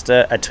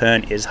faster, a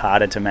turn is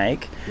harder to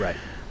make. Right.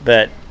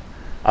 But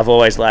I've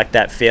always liked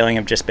that feeling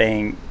of just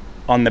being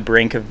on the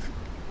brink of,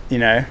 you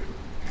know,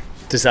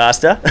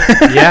 disaster.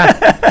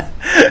 Yeah.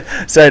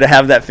 So to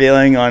have that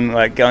feeling on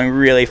like going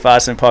really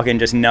fast in pocket and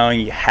just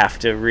knowing you have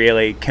to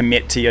really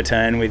commit to your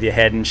turn with your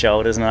head and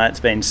shoulders and all that, it's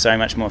been so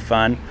much more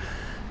fun.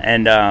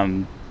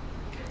 And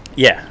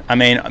yeah, I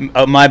mean,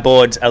 my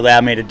boards allow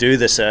me to do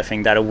the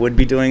surfing that I would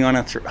be doing on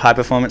a high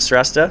performance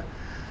thruster,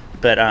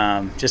 but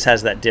just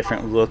has that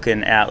different look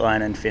and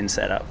outline and fin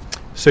setup.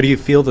 So do you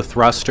feel the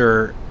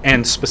thruster,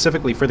 and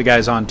specifically for the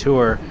guys on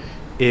tour,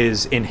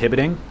 is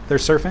inhibiting their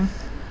surfing?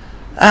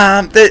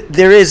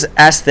 There is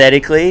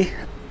aesthetically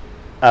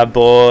a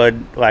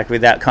board like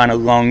with that kind of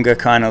longer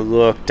kind of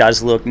look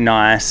does look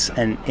nice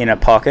and in a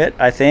pocket,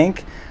 I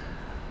think.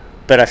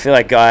 But I feel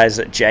like guys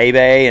at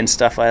J-Bay and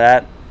stuff like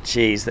that,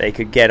 geez, they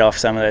could get off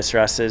some of those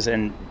thrusters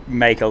and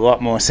make a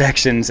lot more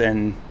sections,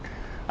 and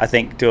I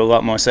think do a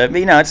lot more surfing. But,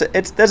 you know,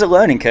 there's a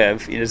learning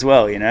curve as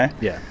well, you know?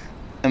 Yeah.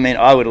 I mean,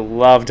 I would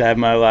love to have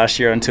my last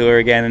year on tour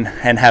again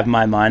and have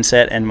my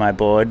mindset and my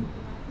board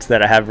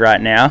that I have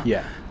right now.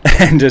 Yeah.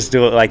 And just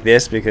do it like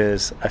this,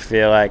 because I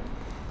feel like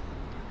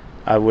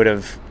I would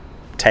have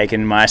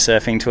taken my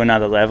surfing to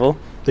another level.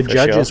 The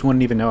judges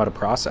wouldn't even know how to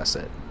process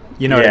it.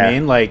 You know what I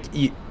mean? Like,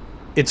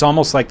 it's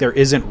almost like there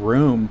isn't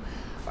room.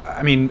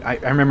 I mean, I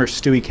remember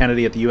Stewie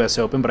Kennedy at the U.S.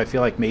 Open, but I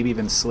feel like maybe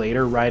even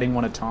Slater riding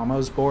one of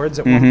Tomo's boards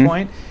at one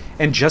point.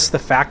 And just the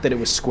fact that it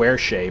was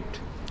square-shaped.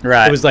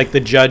 Right. It was like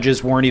the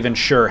judges weren't even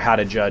sure how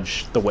to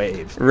judge the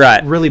wave.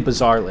 Right. Really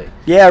bizarrely.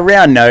 Yeah, a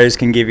round nose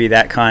can give you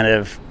that kind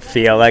of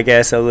feel, I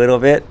guess, a little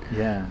bit.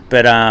 Yeah.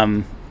 But,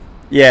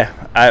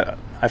 yeah,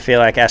 I feel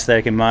like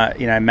aesthetic and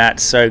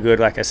Matt's so good,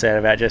 like I said,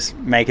 about just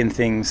making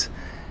things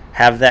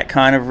have that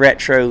kind of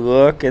retro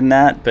look and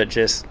that, but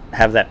just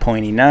have that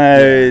pointy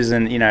nose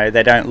and, you know,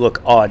 they don't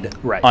look odd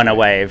on a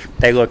wave.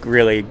 They look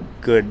really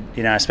good,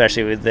 you know,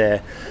 especially with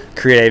their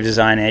creative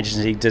design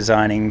agency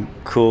designing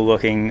cool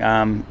looking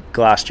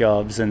glass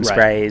jobs and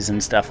sprays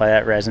and stuff like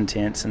that, resin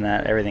tints and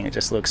that, everything. It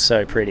just looks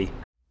so pretty.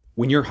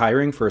 When you're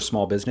hiring for a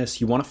small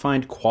business, you want to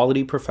find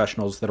quality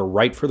professionals that are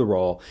right for the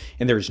role,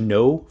 and there's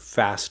no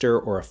faster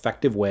or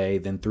effective way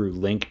than through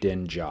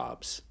LinkedIn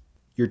Jobs.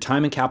 Your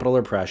time and capital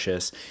are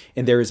precious,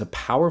 and there is a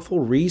powerful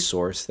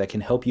resource that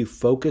can help you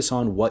focus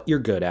on what you're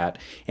good at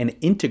and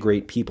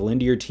integrate people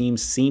into your team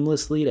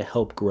seamlessly to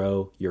help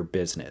grow your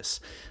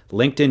business.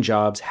 LinkedIn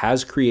Jobs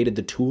has created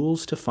the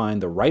tools to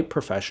find the right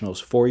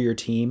professionals for your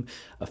team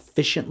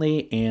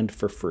efficiently and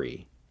for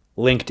free.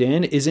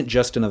 LinkedIn isn't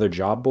just another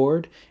job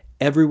board.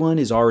 Everyone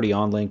is already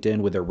on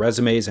LinkedIn with their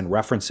resumes and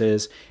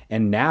references,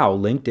 and now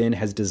LinkedIn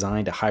has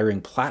designed a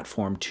hiring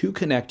platform to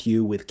connect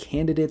you with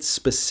candidates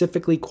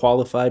specifically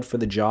qualified for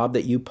the job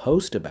that you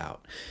post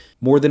about.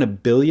 More than 1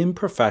 billion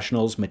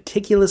professionals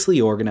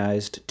meticulously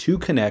organized to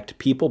connect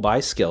people by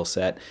skill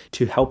set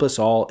to help us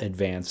all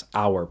advance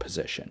our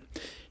position.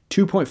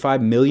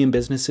 2.5 million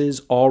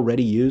businesses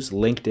already use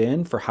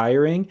LinkedIn for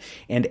hiring,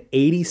 and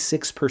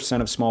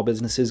 86% of small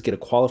businesses get a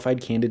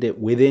qualified candidate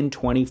within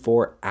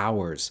 24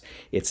 hours.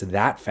 It's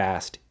that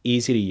fast,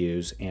 easy to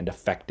use, and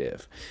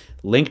effective.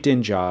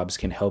 LinkedIn Jobs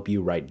can help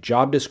you write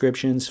job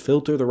descriptions,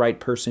 filter the right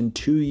person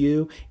to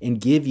you, and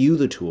give you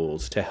the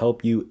tools to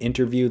help you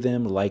interview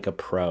them like a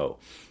pro.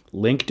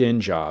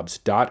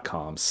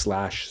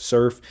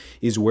 LinkedInjobs.com/surf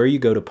is where you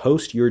go to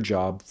post your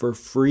job for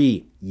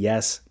free.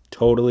 Yes,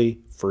 totally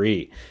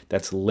free.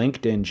 That's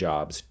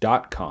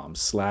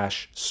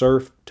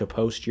LinkedInjobs.com/surf to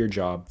post your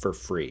job for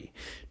free.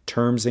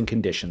 Terms and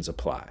conditions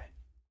apply.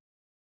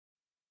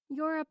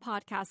 You're a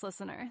podcast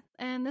listener,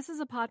 and this is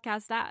a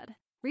podcast ad.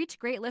 Reach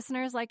great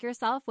listeners like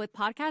yourself with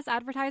podcast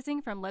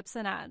advertising from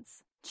Libsyn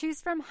Ads.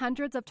 Choose from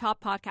hundreds of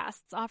top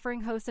podcasts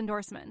offering host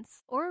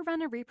endorsements, or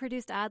run a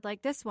reproduced ad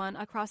like this one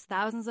across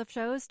thousands of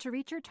shows to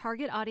reach your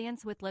target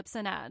audience with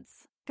Libsyn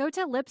Ads. Go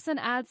to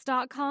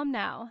libsynads.com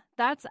now.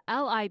 That's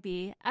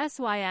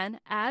LIBSYN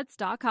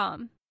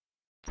ads.com.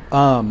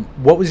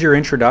 What was your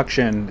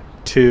introduction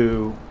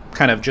to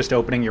kind of just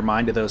opening your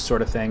mind to those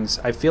sort of things?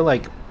 I feel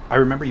like I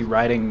remember you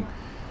writing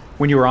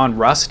when you were on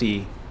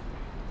Rusty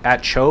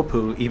at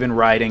Chopu, even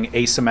writing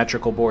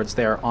asymmetrical boards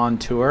there on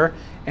tour,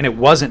 and it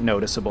wasn't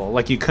noticeable.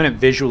 Like you couldn't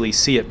visually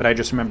see it, but I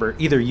just remember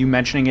either you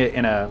mentioning it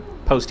in a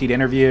post-heat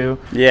interview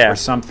or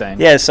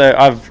something. Yeah, so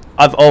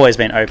I've always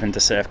been open to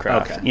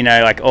surfcraft. Okay. You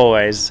know, like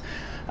always.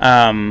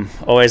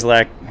 Always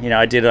like, you know,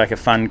 I did like a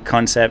fun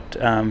concept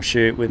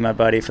shoot with my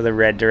buddy for the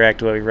Red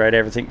Direct where we rode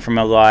everything from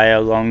a lyre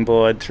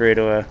longboard through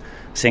to a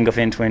single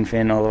fin, twin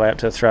fin, all the way up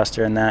to a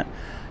thruster and that.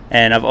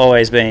 And I've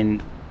always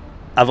been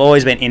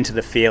into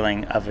the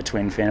feeling of a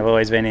twin fin. I've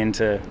always been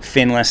into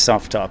finless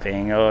soft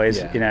topping,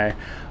 you know,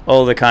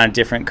 all the kind of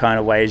different kind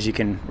of ways you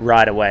can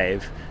ride a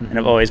wave. Mm-hmm. And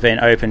I've always been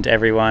open to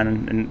everyone,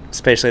 and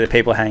especially the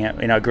people hanging out.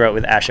 You know, I grew up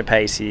with Asher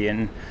Pacey,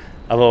 and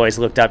I've always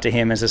looked up to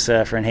him as a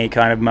surfer, and he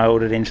kind of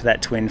molded into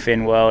that twin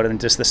fin world and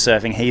just the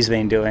surfing he's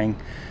been doing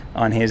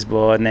on his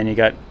board. And then you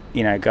got,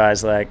 you know,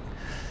 guys like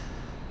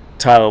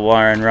Tyler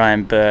Warren,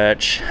 Ryan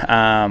Birch,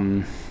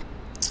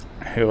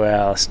 who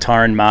else?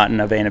 Torren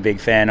Martin, I've been a big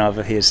fan of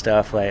his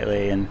stuff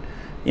lately, and,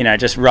 you know,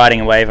 just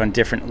riding a wave on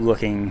different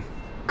looking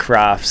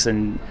crafts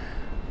and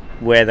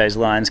where those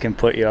lines can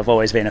put you, I've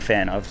always been a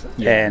fan of.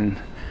 Yeah. And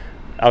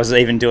I was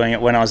even doing it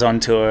when I was on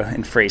tour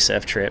in free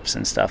surf trips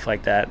and stuff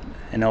like that,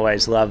 and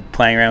always loved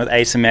playing around with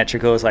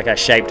asymmetricals. Like I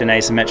shaped an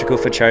asymmetrical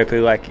for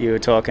Chopu, like you were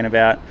talking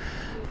about.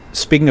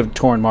 Speaking of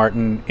Torren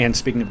Martin and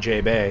speaking of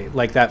Jay Bay,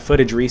 like that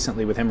footage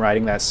recently with him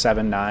riding that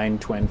 7.9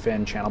 twin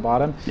fin channel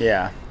bottom.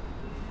 Yeah.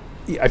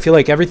 I feel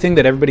like everything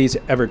that everybody's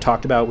ever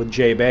talked about with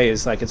Jay Bay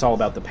is like it's all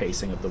about the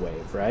pacing of the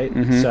wave, right?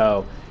 Mm-hmm.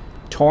 So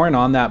Torren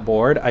on that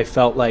board, I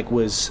felt like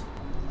was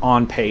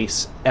on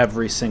pace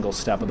every single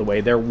step of the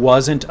way. There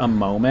wasn't a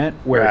moment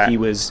where he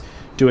was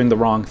doing the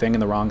wrong thing in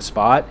the wrong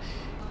spot.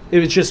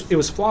 It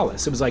was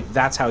flawless. It was like,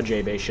 that's how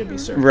Jay Bay should be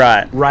surfing.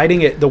 Right.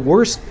 Riding it, the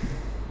worst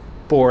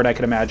board I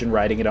could imagine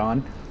riding it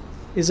on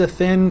is a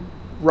thin,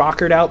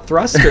 rockered out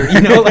thruster.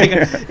 You know, like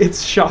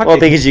it's shocking. Well,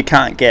 because you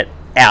can't get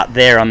out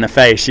there on the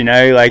face, you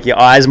know, like your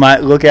eyes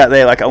might look out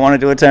there like I want to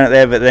do a turn out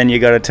there, but then you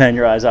got to turn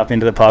your eyes up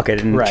into the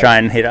pocket and try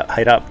and hit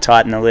up,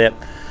 tighten the lip.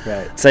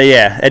 Right. So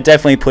yeah, it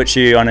definitely puts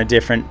you on a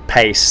different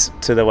pace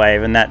to the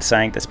wave, and that's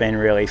something that's been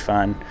really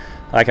fun.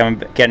 Like I'm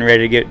getting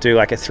ready to do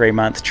like a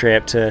 3-month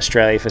trip to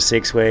Australia for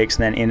 6 weeks,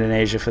 and then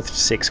Indonesia for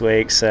 6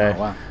 weeks.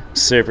 So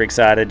super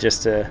excited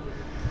just to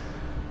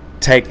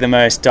take the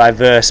most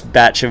diverse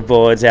batch of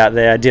boards out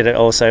there. I did it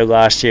also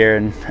last year,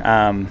 and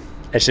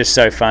it's just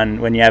so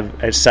fun when you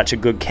have such a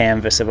good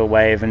canvas of a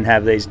wave and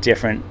have these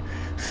different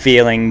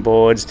feeling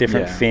boards,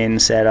 different fin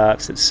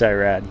setups. It's so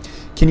rad.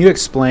 Can you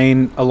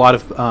explain, a lot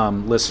of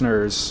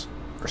listeners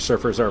or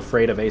surfers are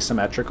afraid of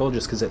asymmetrical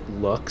just because it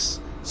looks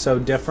so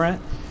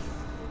different,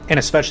 and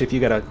especially if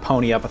you got to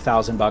pony up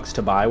 $1,000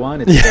 to buy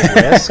one, it's a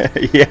big risk.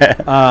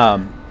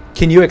 Yeah.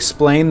 Can you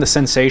explain the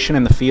sensation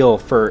and the feel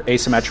for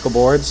asymmetrical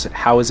boards?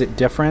 How is it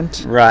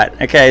different? Right.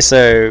 Okay,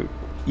 so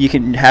you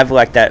can have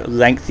like that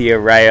lengthier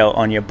rail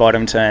on your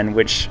bottom turn,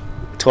 which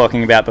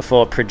talking about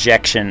before,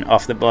 projection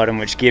off the bottom,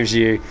 which gives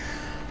you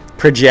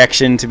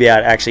projection to be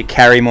able to actually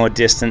carry more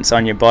distance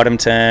on your bottom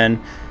turn,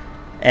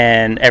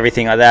 and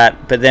everything like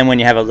that. But then when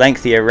you have a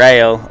lengthier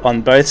rail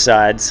on both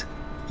sides,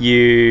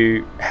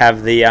 you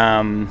have the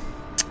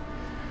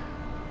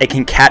it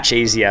can catch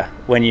easier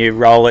when you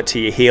roll it to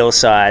your heel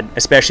side,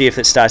 especially if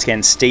it starts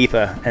getting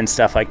steeper and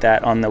stuff like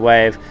that on the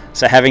wave.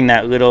 So having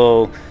that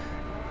little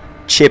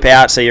chip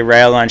out so your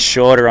rail line's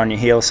shorter on your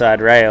heel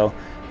side rail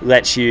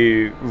lets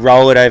you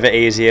roll it over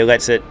easier,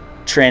 lets it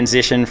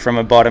transition from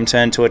a bottom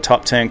turn to a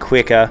top turn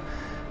quicker,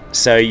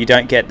 so you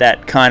don't get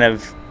that kind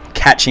of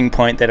catching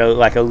point that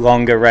like a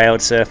longer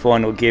railed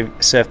surfboard will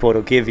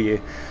give you.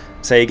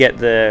 So you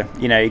get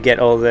you get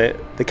all the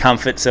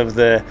comforts of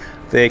the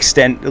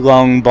extent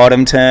long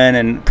bottom turn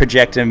and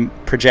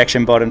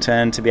projection bottom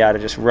turn to be able to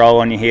just roll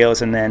on your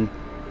heels, and then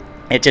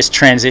it just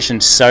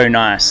transitions so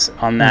nice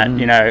on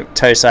that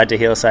toe side to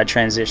heel side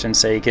transition,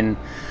 so you can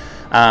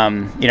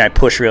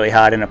push really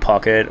hard in a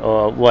pocket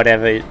or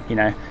whatever.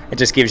 It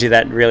just gives you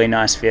that really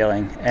nice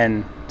feeling,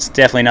 and it's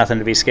definitely nothing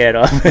to be scared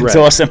of. It's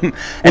awesome.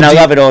 And I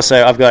love it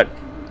also. I've got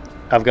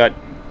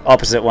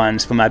opposite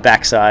ones for my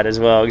backside as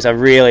well, because I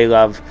really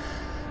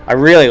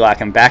like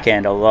them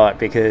backhand a lot,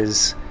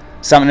 because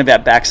something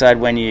about backside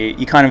when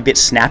you kind of a bit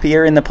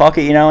snappier in the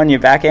pocket, on your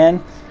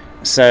backhand.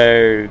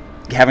 So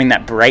having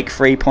that break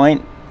free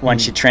point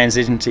once you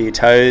transition to your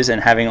toes, and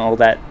having all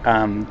that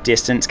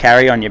distance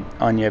carry on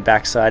your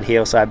backside,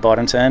 heel side,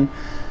 bottom turn,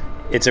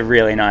 it's a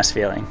really nice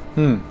feeling.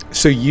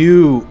 So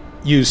you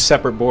use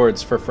separate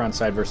boards for front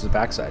side versus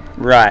backside?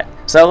 Right.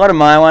 So a lot of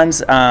my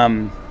ones,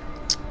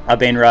 I've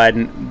been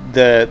riding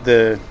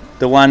the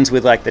ones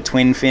with like the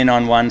twin fin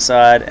on one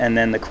side and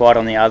then the quad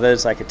on the other,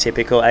 is like a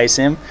typical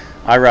ASIM.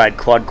 I ride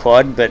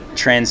quad, but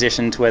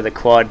transition to where the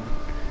quad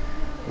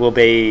will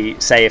be,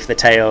 say if the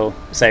tail,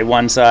 say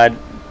one side,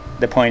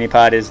 the pointy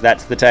part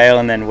that's the tail,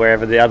 and then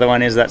wherever the other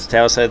one is, that's the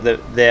tail. So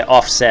they're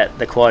offset,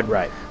 the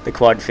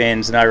quad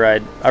fins, and I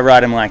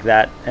ride them like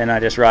that, and I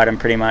just ride them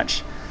pretty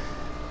much,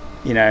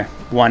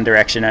 one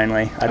direction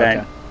only. I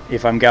don't.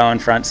 If I'm going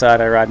front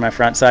side, I ride my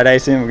front side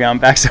ASIM. If I'm going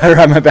backside, I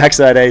ride my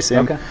backside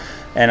ASIM. Okay.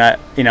 And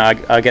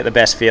I get the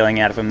best feeling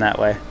out of them that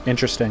way.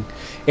 Interesting.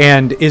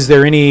 And is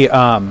there any?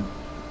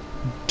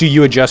 Do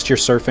you adjust your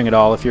surfing at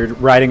all if you're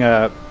riding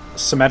a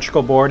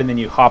symmetrical board and then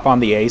you hop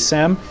on the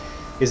ASIM?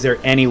 Is there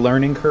any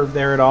learning curve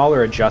there at all,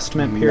 or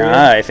adjustment period?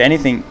 No, if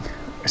anything,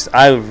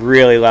 I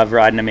really love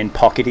riding them in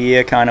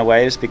pocketier kind of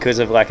waves, because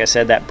of, like I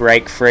said, that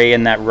break free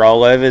and that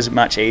rollover is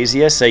much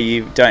easier, so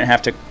you don't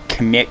have to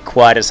commit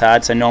quite as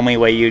hard. So normally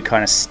where you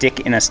kind of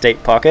stick in a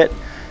steep pocket,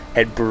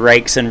 it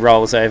breaks and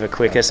rolls over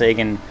quicker, so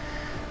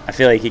I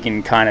feel like you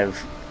can kind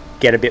of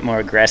get a bit more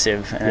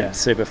aggressive, and it's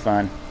super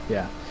fun.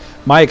 Yeah.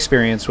 My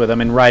experience with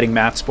them, and riding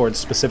mat sports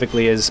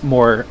specifically, is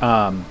more,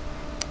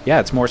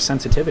 it's more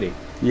sensitivity.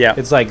 Yeah.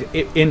 It's like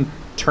in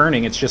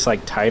turning, it's just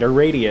like tighter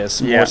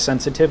radius, more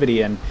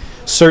sensitivity, and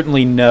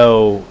certainly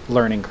no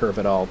learning curve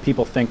at all.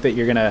 People think that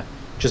you're going to,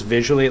 just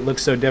visually it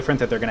looks so different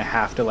that they're going to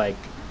have to like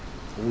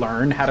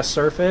learn how to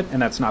surf it,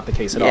 and that's not the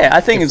case at all. Yeah,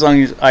 I think as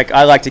long as,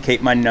 I like to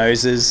keep my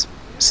noses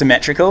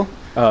symmetrical,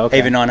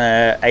 even on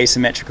a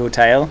asymmetrical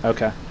tail.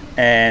 Okay.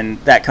 And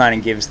that kind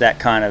of gives that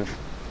kind of,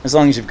 as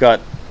long as you've got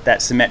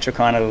that symmetrical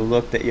kind of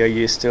look that you're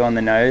used to on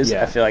the nose,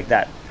 I feel like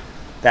that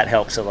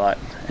helps a lot.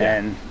 Yeah.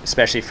 And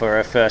especially for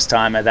a first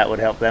timer, that would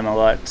help them a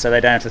lot, so they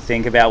don't have to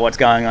think about what's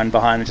going on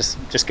behind them,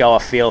 just go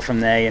off feel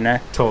from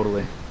there.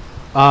 Totally.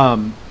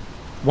 One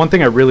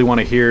thing I really want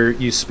to hear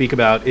you speak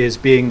about is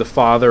being the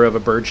father of a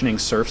burgeoning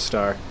surf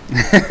star.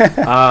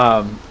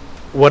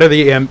 What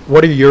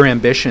are your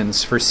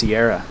ambitions for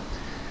Sierra?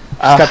 She's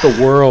got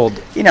the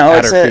world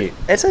at her feet.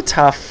 It's a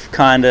tough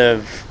kind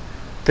of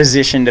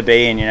position to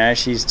be in.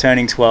 She's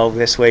turning 12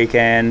 this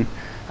weekend,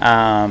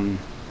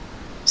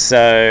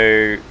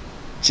 so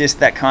just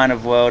that kind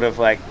of world of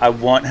like, I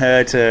want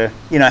her to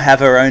have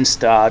her own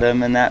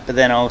stardom and that, but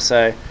then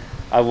also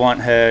I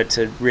want her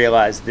to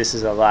realize this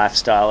is a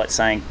lifestyle. It's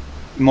saying,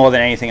 more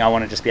than anything, I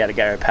want to just be able to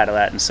go paddle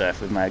out and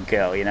surf with my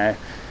girl,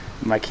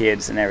 my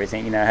kids and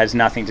everything. It has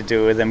nothing to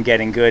do with them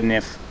getting good, and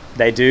if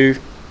they do,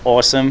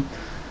 awesome,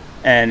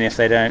 and if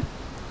they don't,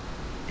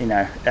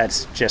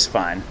 that's just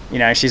fine.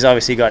 She's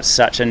obviously got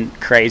such a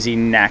crazy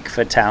knack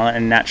for talent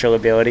and natural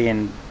ability,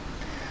 and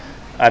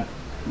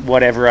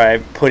whatever I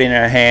put in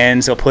her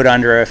hands or put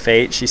under her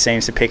feet, she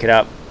seems to pick it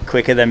up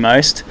quicker than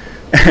most,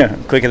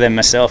 quicker than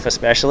myself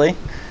especially.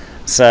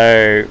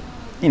 So,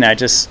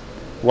 just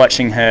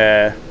watching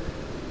her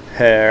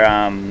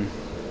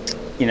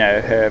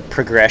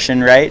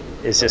progression rate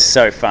is just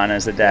so fun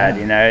as a dad.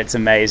 It's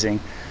amazing.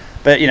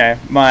 But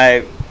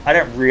I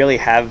don't really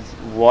have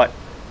what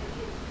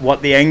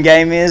the end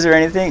game is or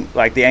anything.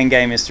 Like, the end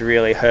game is to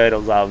really her to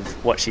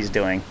love what she's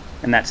doing,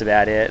 and that's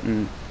about it.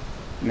 And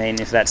I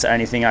mean, if that's the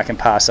only thing I can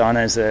pass on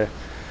as a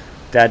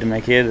dad to my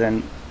kid,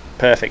 then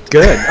perfect.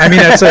 Good. I mean,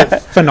 that's a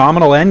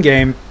phenomenal end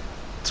game.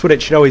 That's what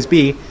it should always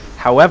be.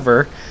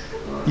 However,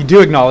 you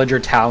do acknowledge her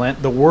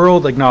talent. The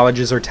world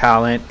acknowledges her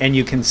talent, and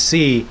you can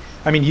see,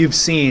 I mean, you've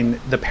seen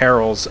the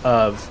perils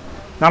of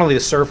not only the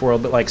surf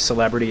world, but like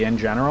celebrity in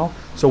general.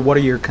 So what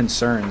are your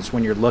concerns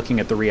when you're looking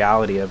at the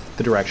reality of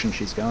the direction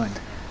she's going?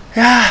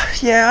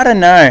 Yeah, I don't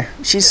know.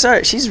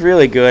 She's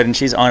really good, and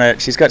she's on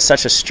it. She's got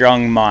such a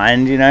strong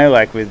mind,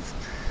 like with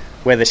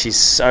whether she's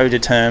so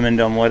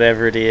determined on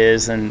whatever it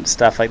is and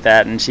stuff like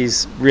that, and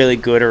she's really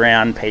good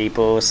around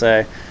people,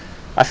 so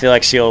I feel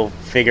like she'll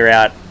figure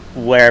out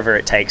wherever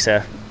it takes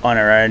her on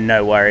her own,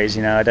 no worries.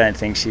 I don't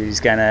think she's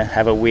going to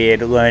have a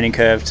weird learning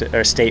curve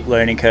or a steep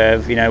learning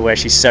curve, where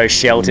she's so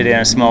sheltered in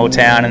a small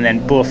town and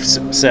then boof,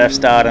 surf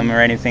stardom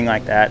or anything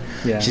like that.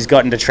 Yeah. She's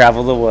gotten to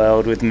travel the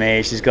world with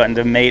me. She's gotten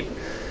to meet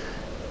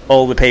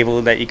all the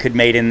people that you could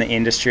meet in the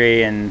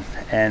industry and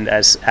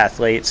as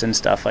athletes and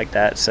stuff like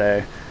that.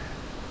 So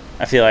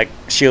I feel like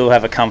she'll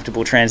have a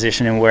comfortable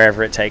transition in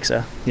wherever it takes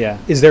her. Yeah.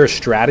 Is there a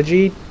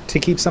strategy to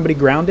keep somebody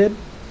grounded?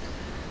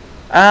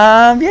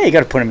 Yeah, you got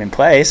to put them in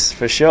place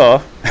for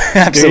sure.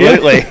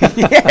 Absolutely.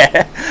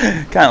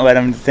 Yeah. Can't let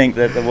them think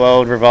that the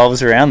world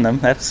revolves around them.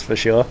 That's for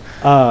sure.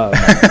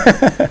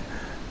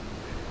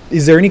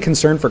 Is there any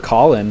concern for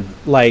Colin?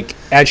 Like,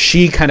 as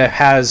she kind of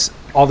has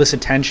all this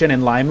attention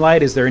and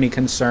limelight, is there any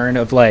concern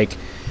of like...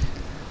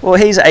 Well,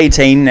 he's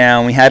 18 now,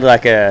 and we had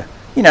like there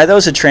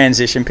was a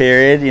transition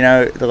period,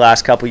 the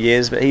last couple of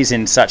years, but he's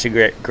in such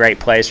a great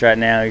place right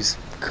now. He's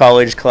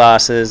college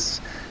classes.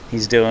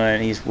 He's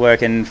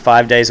working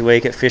 5 days a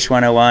week at Fish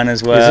 101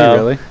 as well. Is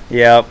he really?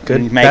 Yep.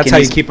 Good. That's how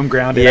you keep him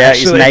grounded. Yeah,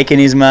 actually. He's making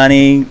his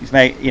money.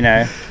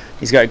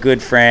 He's got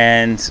good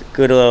friends,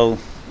 good little,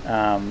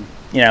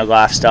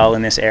 lifestyle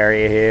in this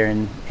area here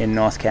in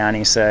North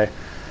County. So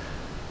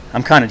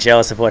I'm kind of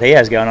jealous of what he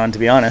has going on, to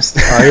be honest.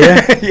 Are you?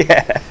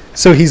 Yeah.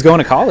 So he's going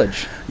to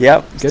college.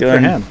 Yep. Good for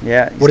him.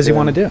 Yeah. What does he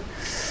want to do?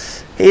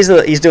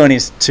 He's doing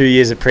his 2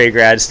 years of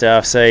pre-grad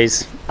stuff, so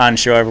he's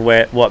unsure of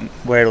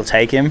where it'll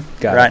take him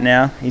right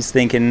now. He's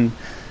thinking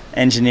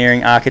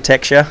engineering,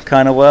 architecture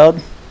kind of world.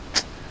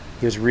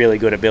 He was really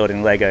good at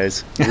building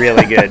Legos,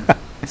 really good.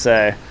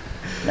 So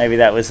maybe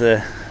that was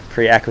a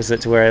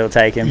prerequisite to where it'll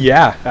take him.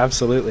 Yeah,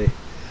 absolutely.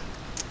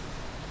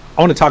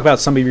 I want to talk about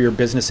some of your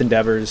business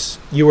endeavors.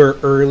 You were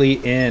early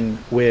in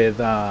with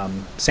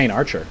St.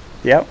 Archer.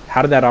 Yep.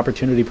 How did that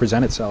opportunity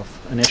present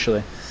itself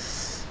initially?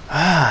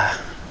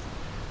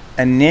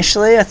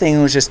 Initially, I think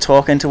it was just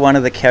talking to one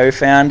of the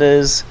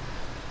co-founders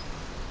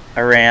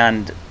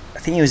around, I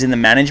think he was in the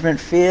management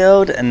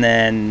field, and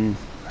then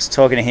I was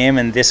talking to him,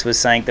 and this was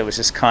something that was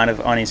just kind of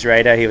on his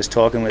radar. He was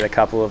talking with a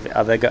couple of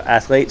other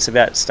athletes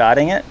about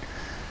starting it,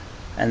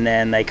 and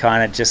then they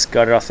kind of just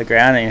got it off the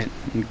ground,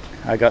 and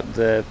I got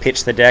the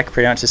pitch the deck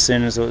pretty much as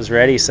soon as it was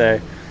ready, so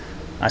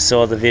I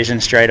saw the vision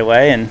straight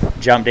away and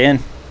jumped in.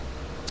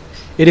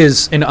 It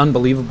is an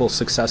unbelievable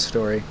success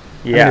story.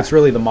 Yeah. I mean, it's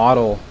really the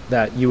model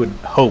that you would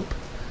hope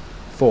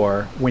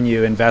for when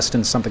you invest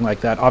in something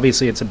like that.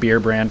 Obviously, it's a beer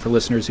brand for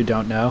listeners who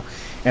don't know.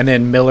 And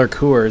then Miller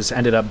Coors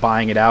ended up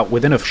buying it out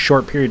within a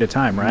short period of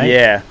time, right?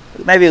 Yeah.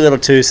 Maybe a little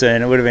too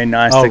soon. It would have been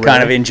nice to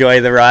kind of enjoy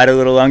the ride a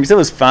little longer. Because it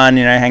was fun,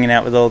 hanging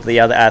out with all the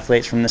other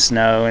athletes from the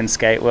snow and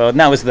skate world. And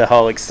that was the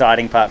whole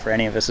exciting part for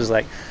any of us. It was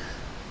like,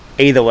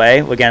 either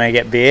way, we're going to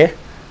get beer.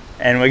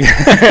 And we're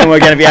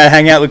going to be able to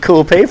hang out with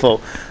cool people.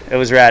 It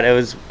was rad. It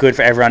was good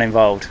for everyone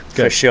involved,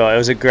 for sure. It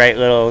was a great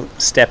little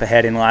step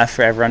ahead in life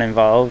for everyone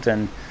involved,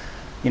 and,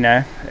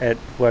 it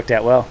worked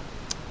out well.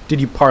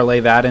 Did you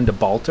parlay that into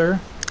Balter?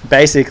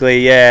 Basically,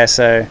 yeah.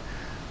 So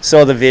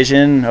saw the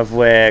vision of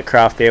where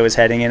craft beer was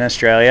heading in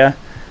Australia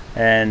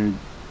and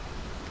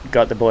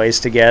got the boys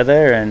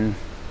together and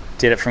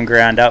did it from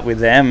ground up with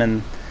them,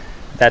 and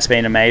that's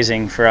been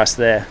amazing for us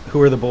there.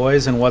 Who are the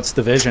boys and what's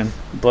the vision?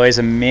 Boys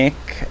are Mick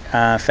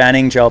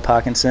Fanning, Joel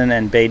Parkinson,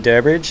 and B.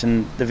 Durbridge,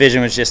 and the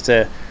vision was just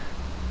to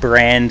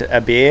brand a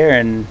beer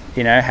and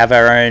have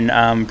our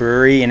own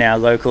brewery in our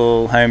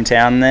local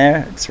hometown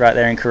there. It's right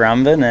there in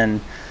Currumbin,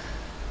 and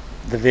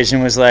the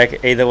vision was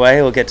like, either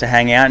way, we'll get to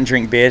hang out and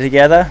drink beer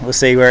together. We'll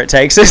see where it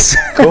takes us.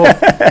 Cool.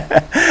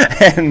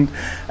 And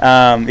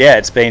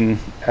it's been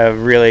a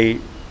really,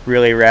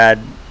 really rad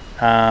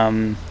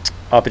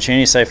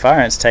opportunity so far,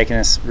 and it's taken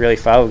us really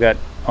far. We've got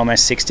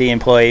almost 60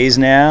 employees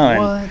now,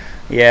 and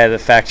the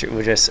factory,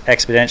 we're just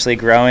exponentially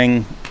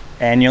growing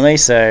annually,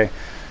 so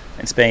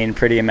it's been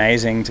pretty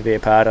amazing to be a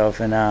part of.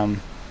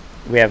 And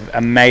we have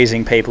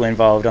amazing people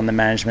involved on the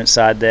management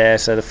side there.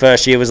 So the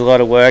first year was a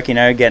lot of work,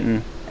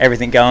 getting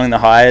everything going, the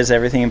hires,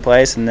 everything in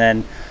place, and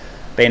then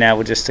being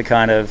able just to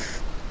kind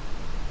of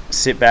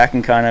sit back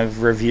and kind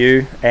of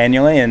review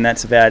annually, and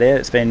that's about it.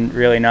 It's been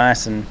really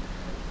nice, and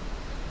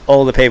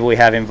all the people we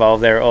have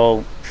involved, they're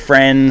all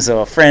friends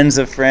or friends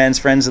of friends,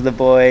 friends of the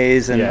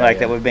boys, and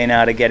that we've been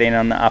able to get in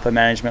on the upper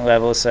management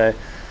level. So,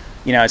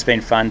 it's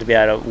been fun to be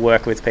able to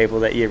work with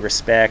people that you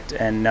respect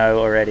and know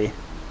already.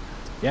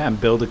 Yeah, and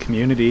build a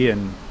community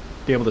and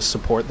be able to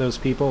support those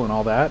people and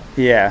all that.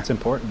 Yeah. It's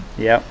important.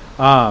 Yep.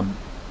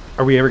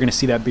 Are we ever going to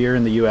see that beer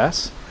in the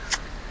U.S.?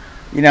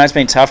 It's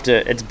been tough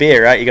it's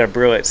beer, right? You got to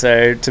brew it.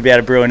 So to be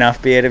able to brew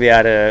enough beer to be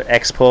able to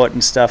export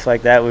and stuff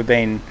like that, we've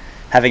been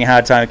having a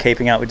hard time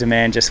keeping up with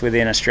demand just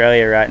within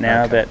Australia right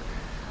now. Okay. But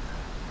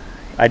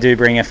I do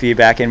bring a few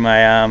back in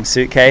my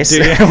suitcase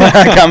when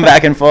I come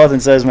back and forth,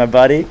 and so does my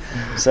buddy.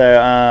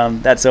 So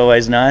that's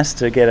always nice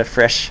to get a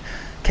fresh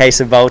case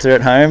of Volta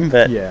at home.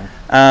 But Yeah.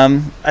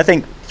 I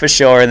think for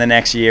sure in the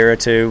next year or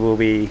two we'll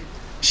be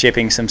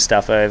shipping some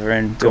stuff over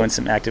and doing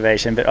some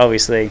activation. But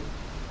obviously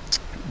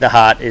the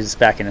heart is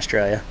back in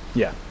Australia.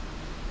 Yeah.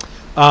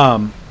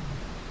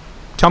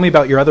 Tell me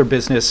about your other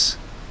business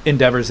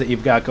endeavors that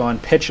you've got going.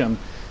 Pitch them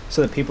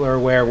so that people are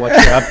aware of what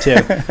you're up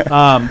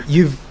to.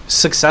 You've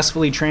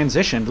successfully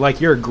transitioned.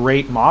 Like, you're a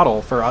great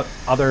model for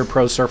other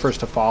pro surfers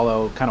to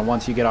follow kind of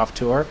once you get off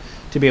tour,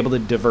 to be able to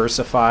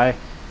diversify.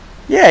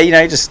 Yeah,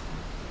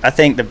 I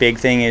think the big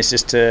thing is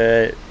just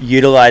to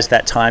utilize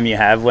that time you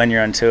have when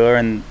you're on tour,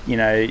 and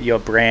your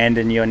brand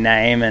and your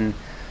name, and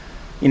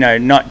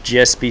not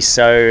just be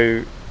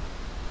so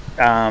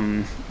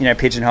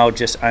pigeonholed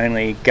just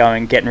only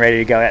getting ready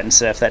to go out and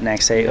surf that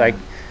next heat. Like,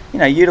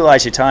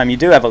 utilize your time. You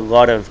do have a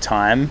lot of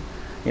time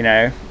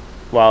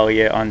while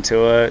you're on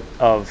tour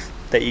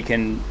that you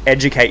can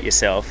educate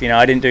yourself.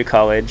 I didn't do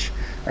college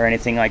or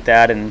anything like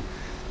that, and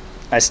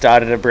I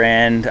started a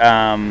brand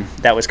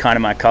that was kind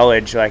of my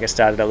college. Like, I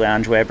started a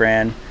loungewear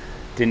brand.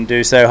 Didn't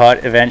do so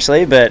hot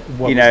eventually, but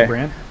what was the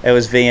brand? It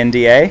was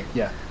VNDA.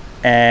 Yeah.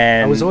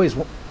 And I was always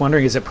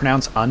wondering, is it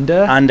pronounced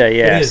Unda? Unda,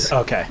 yes. It is.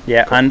 Okay.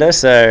 Yeah, cool. Unda.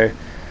 So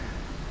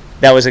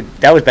that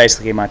was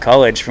basically my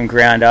college from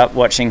ground up,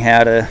 watching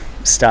how to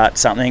start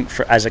something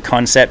as a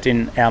concept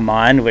in our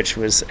mind, which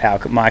was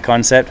my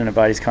concept and a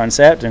buddy's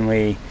concept, and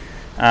we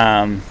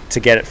to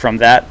get it from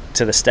that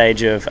to the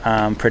stage of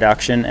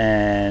production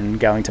and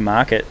going to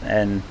market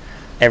and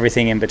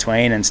everything in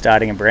between and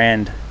starting a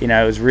brand. It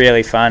was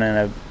really fun,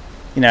 and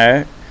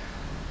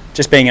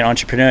just being an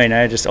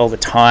entrepreneur, just all the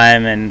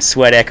time and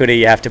sweat equity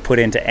you have to put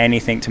into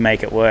anything to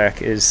make it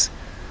work it's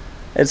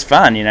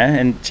fun,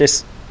 and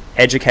just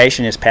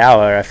education is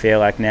power. I feel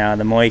like now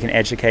the more you can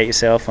educate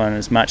yourself on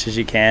as much as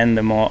you can,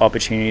 the more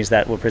opportunities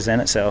that will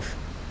present itself.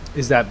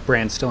 Is that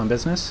brand still in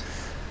business?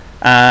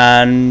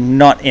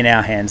 Not in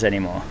our hands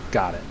anymore.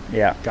 Got it.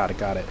 Yeah. Got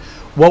it.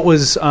 What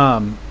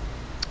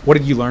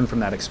did you learn from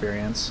that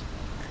experience?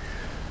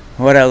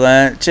 What I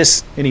learned,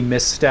 just any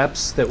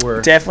missteps that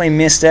were... Definitely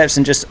missteps,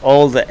 and just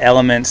all the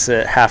elements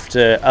that have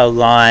to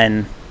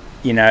align,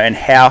 and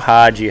how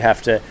hard you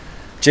have to...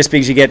 Just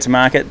because you get to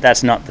market,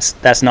 that's not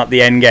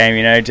the end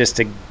game, just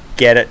to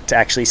get it to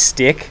actually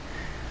stick,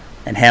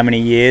 and how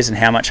many years and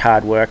how much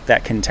hard work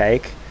that can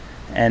take,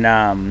 and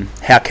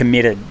how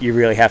committed you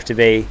really have to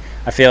be.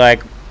 I feel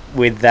like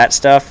with that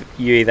stuff,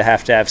 you either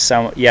have to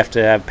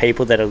have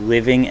people that are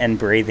living and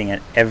breathing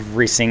it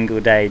every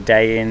single day,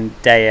 day in,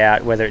 day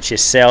out, whether it's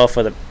yourself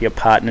or your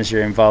partners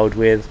you're involved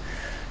with,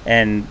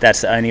 and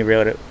that's the only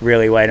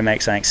really way to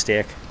make something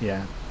stick.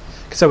 Yeah.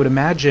 Because I would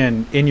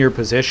imagine in your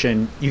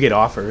position, you get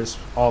offers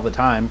all the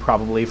time,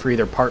 probably for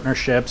either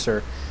partnerships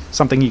or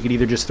something you could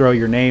either just throw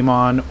your name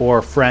on,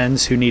 or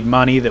friends who need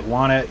money that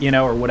want it,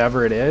 or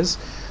whatever it is.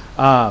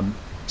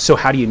 So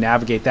how do you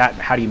navigate that?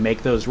 How do you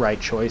make those right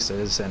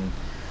choices? And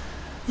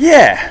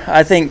yeah,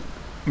 I think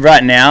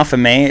right now for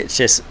me, it's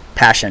just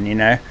passion,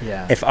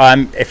 Yeah. If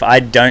I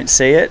don't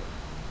see it,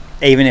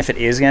 even if it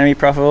is going to be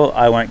profitable,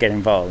 I won't get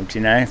involved,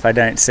 If I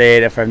don't see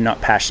it, if I'm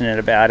not passionate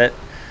about it,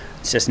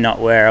 it's just not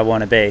where I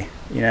want to be,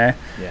 Yeah.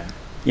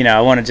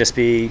 I want to just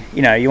be,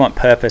 you want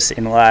purpose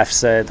in life.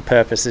 So the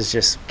purpose is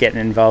just getting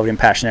involved in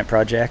passionate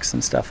projects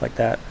and stuff like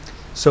that.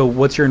 So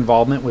what's your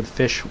involvement with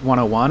Fish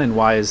 101, and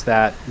why is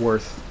that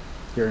worth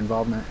your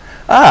involvement?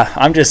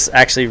 I'm just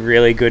actually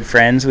really good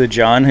friends with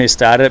John, who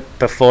started it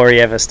before he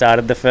ever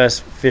started the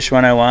first Fish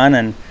 101,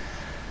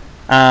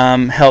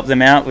 and helped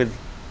them out with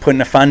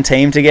putting a fun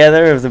team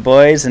together of the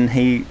boys, and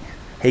he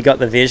got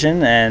the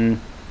vision,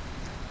 and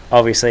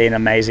obviously an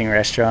amazing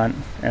restaurant,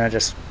 and I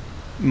just,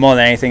 more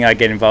than anything, I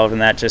get involved in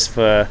that just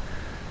for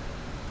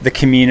the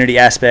community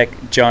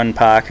aspect. John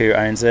Park, who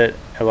owns it,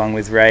 along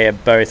with Ray, are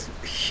both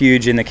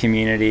huge in the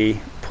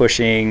community,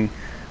 pushing,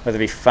 whether it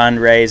be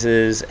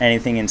fundraisers,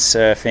 anything in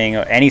surfing,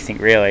 or anything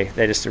really.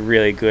 They're just a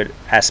really good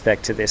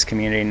aspect to this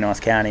community in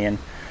North County, and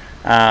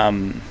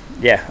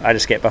I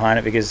just get behind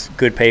it because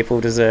good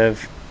people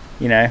deserve,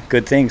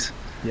 good things.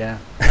 Yeah.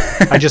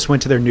 I just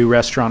went to their new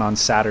restaurant on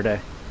Saturday.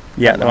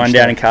 Yeah, the one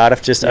down in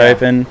Cardiff just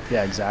opened.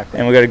 Yeah, exactly.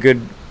 And we've got a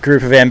good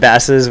group of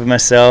ambassadors with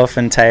myself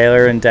and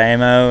Taylor and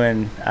Damo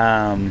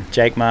and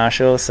Jake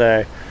Marshall.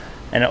 So,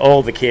 and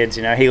all the kids,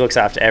 he looks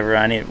after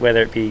everyone,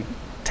 whether it be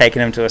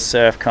taking them to a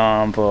surf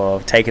comp or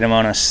taking them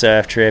on a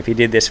surf trip. He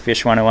did this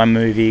Fish 101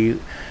 movie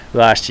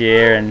last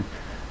year and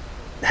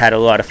had a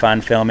lot of fun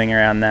filming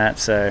around that.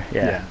 So,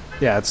 yeah.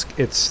 Yeah,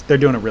 it's they're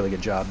doing a really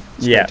good job.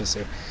 It's great to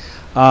see.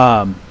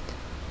 I'm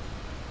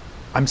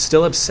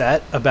still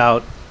upset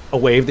about a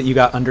wave that you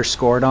got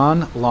underscored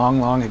on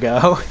long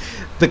ago.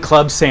 The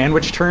club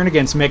sandwich turn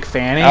against Mick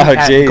Fanning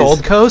at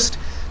Gold Coast.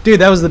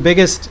 Dude, that was the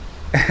biggest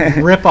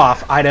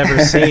ripoff I'd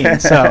ever seen.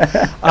 So,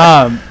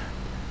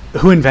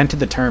 who invented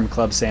the term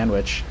club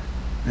sandwich?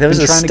 There was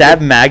a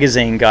Stab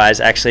Magazine guys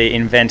actually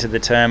invented the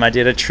term. I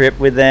did a trip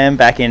with them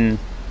back in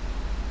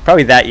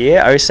probably that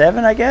year,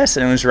 07, I guess,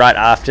 and it was right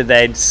after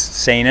they'd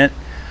seen it.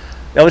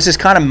 that was just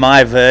kind of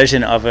my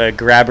version of a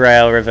grab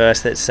rail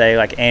reverse that, say,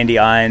 like Andy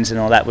Irons and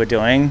all that were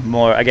doing.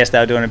 More, I guess they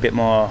were doing a bit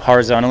more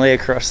horizontally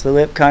across the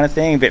lip kind of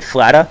thing, a bit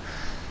flatter.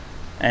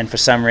 And for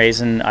some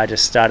reason, I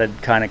just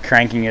started kind of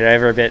cranking it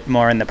over a bit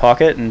more in the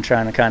pocket and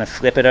trying to kind of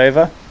flip it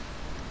over.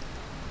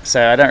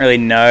 So I don't really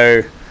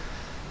know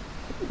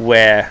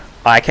where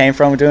I came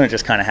from doing it,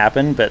 just kind of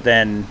happened. But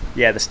then,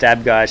 yeah, the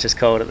Stab guys just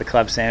called it the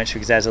club sandwich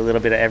because it has a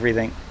little bit of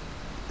everything.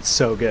 It's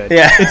so good.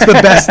 Yeah. It's the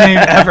best name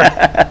ever.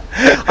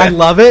 I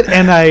love it.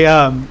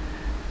 And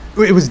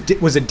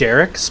was it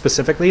Derek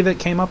specifically that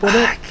came up with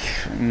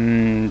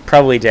it?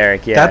 Probably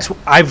Derek, yeah.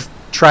 I've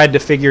tried to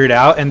figure it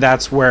out, and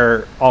that's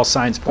where all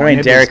signs point. I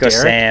mean, Derek or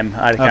Sam.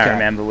 I can't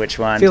remember which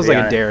one. Feels like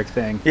a Derek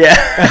thing.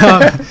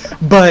 Yeah.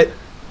 But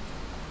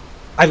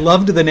I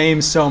loved the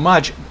name so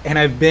much, and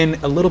I've been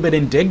a little bit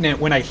indignant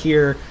when I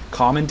hear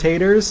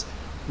commentators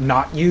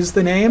not use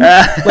the name.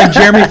 Like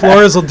Jeremy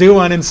Flores will do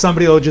one, and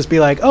somebody will just be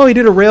like, "Oh, he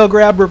did a rail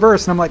grab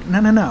reverse," and I'm like,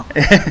 "No,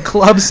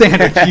 club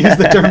sandwich." Use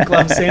the term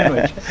club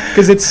sandwich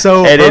because it's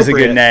so. It is a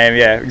good name,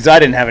 yeah. Because I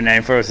didn't have a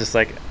name for it. It was just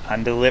like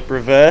underlip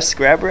reverse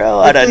grab rail.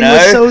 I don't know. It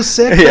was so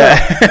sick.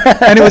 Yeah.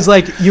 And it was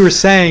like you were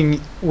saying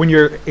when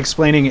you're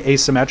explaining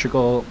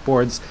asymmetrical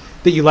boards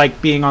that you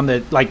like being on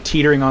the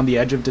teetering on the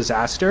edge of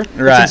disaster.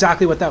 Right. That's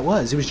exactly what that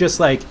was. It was just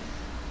like,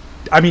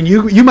 I mean,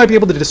 you might be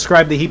able to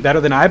describe the heat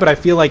better than I, but I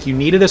feel like you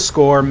needed a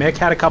score. Mick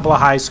had a couple of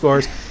high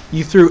scores.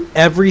 You threw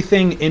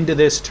everything into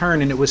this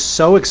turn, and it was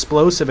so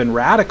explosive and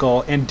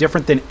radical and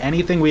different than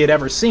anything we had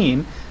ever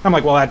seen. I'm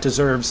like, well, that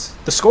deserves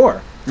the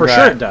score. For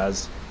sure it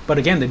does. But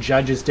again, the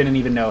judges didn't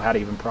even know how to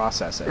even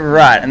process it.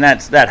 Right, and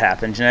that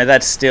happens. You know,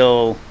 that's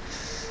still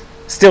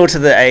to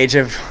the age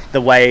of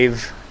the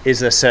wave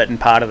is a certain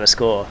part of the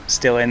score.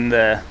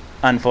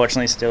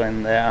 Unfortunately, still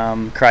in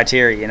the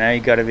criteria. You know,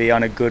 you got to be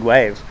on a good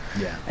wave.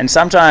 Yeah. And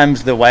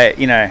sometimes the way,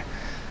 you know,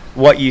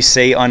 what you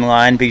see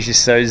online because you're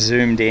so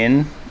zoomed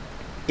in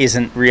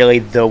isn't really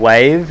the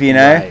wave, you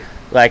know? Right.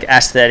 Like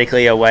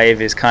aesthetically a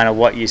wave is kind of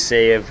what you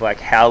see of like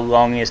how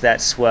long is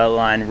that swirl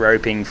line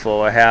roping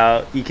for,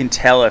 how you can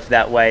tell if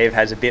that wave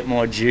has a bit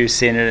more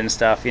juice in it and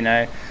stuff, you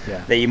know,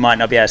 that you might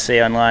not be able to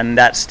see online. And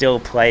that still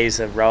plays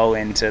a role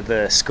into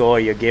the score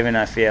you're given,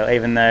 I feel,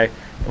 even though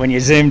when you're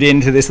zoomed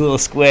into this little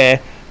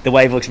square, the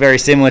wave looks very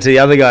similar to the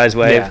other guy's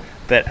wave. Yeah.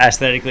 But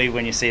aesthetically,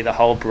 when you see the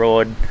whole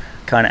broad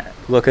kind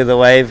of look of the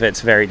wave,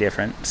 it's very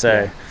different.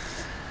 So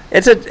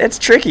it's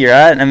tricky,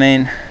 right? I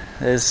mean,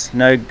 there's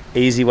no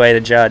easy way to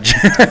judge.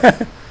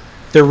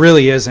 There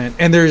really isn't.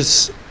 And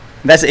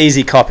that's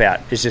easy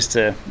cop-out, is just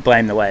to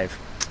blame the wave.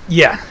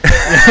 Yeah.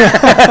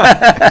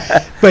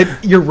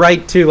 But you're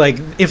right, too. Like,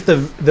 if the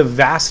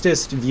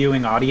vastest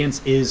viewing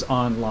audience is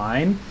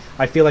online,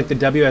 I feel like the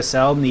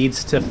WSL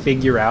needs to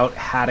figure out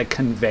how to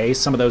convey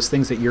some of those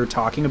things that you're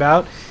talking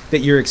about, that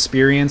you're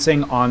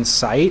experiencing on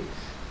site,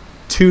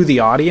 to the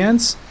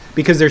audience,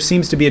 because there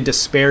seems to be a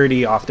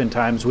disparity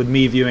oftentimes with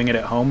me viewing it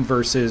at home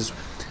versus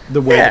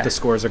the way that the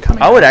scores are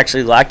coming out. I would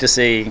actually like to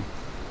see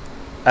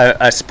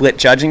a split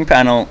judging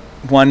panel,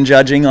 one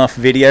judging off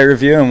video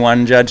review and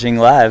one judging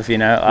live, you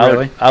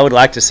know. I would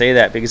like to see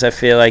that because I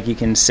feel like you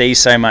can see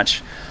so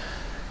much.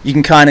 You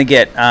can kind of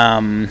get,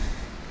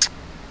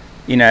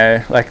 you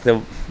know, like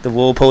the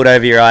wool pulled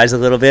over your eyes a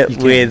little bit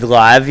with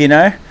live, you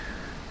know.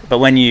 But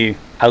when you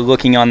are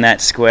looking on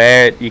that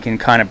square, you can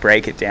kind of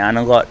break it down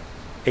a lot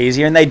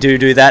easier. And they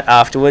do that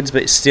afterwards,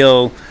 but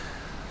still,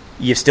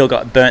 you've still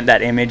got burnt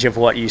that image of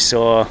what you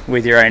saw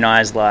with your own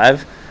eyes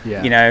live,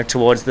 you know,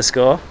 towards the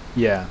score.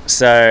 Yeah.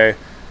 So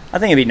I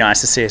think it'd be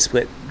nice to see a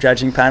split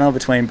judging panel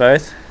between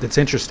both. That's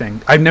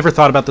interesting. I've never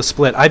thought about the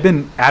split. I've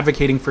been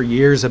advocating for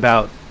years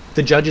about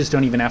the judges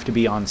don't even have to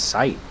be on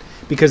site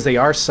because they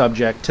are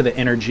subject to the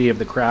energy of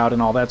the crowd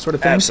and all that sort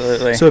of thing.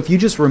 Absolutely. So if you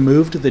just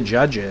removed the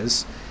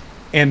judges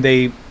and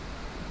they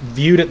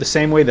viewed it the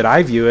same way that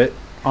I view it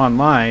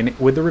online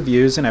with the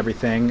reviews and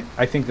everything,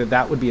 I think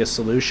that would be a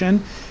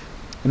solution.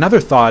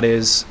 Another thought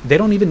is they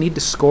don't even need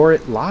to score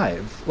it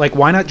live. Like,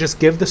 why not just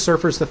give the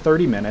surfers the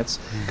 30 minutes?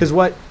 Because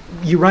what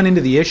you run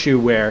into the issue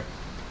where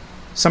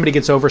somebody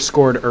gets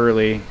overscored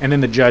early and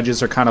then the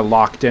judges are kind of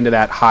locked into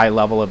that high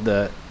level of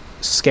the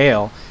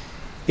scale.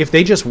 If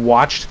they just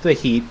watched the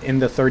heat in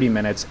the 30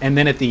 minutes and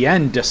then at the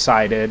end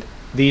decided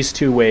these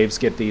two waves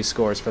get these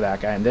scores for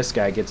that guy and this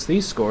guy gets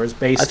these scores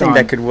based on... I think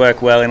that could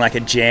work well in like a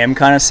jam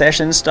kind of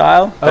session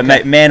style. Okay.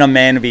 But man on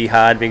man would be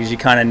hard because you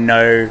kind of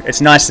know...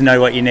 It's nice to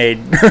know what you need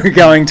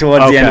going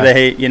towards the end of the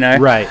heat, you know?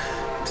 Right.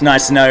 It's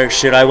nice to know,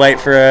 should I wait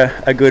for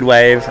a good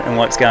wave and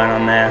what's going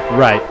on there?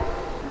 Right.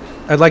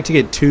 I'd like to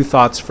get two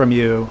thoughts from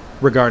you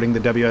regarding the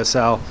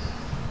WSL.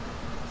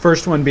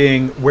 First one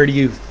being, where do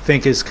you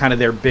think is kind of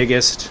their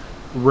biggest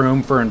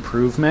room for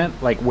improvement?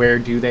 Like, where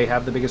do they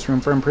have the biggest room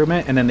for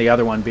improvement? And then the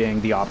other one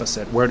being the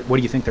opposite. What do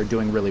you think they're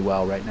doing really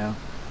well right now?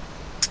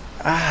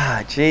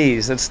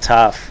 Geez, that's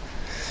tough.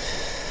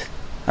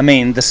 I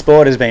mean, the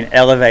sport has been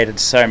elevated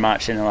so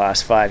much in the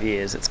last 5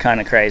 years. It's kind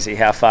of crazy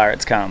how far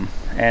it's come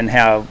and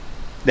how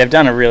they've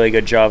done a really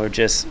good job of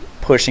just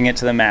pushing it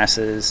to the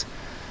masses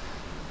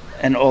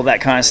and all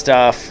that kind of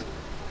stuff.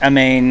 I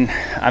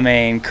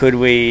mean, could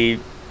we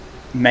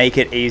make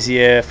it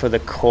easier for the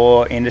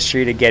core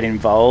industry to get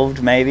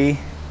involved? Maybe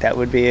that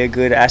would be a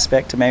good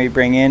aspect to maybe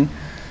bring in.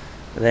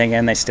 But then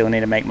again, they still need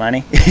to make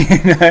money,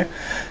 to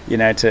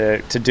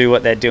do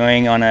what they're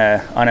doing on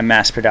a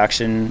mass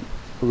production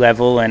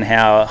level, and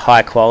how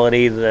high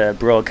quality the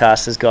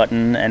broadcast has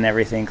gotten and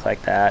everything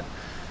like that.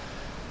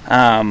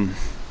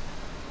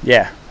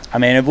 Yeah, I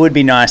mean, it would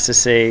be nice to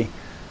see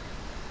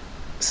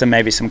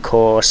maybe some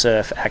core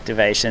surf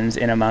activations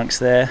in amongst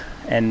there.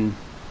 And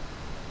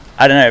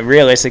I don't know,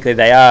 realistically,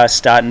 they are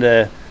starting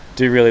to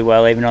do really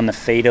well, even on the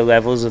feeder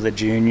levels of the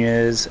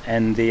juniors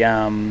and the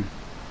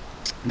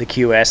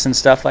QS and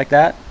stuff like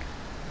that.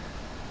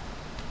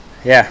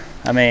 Yeah,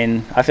 I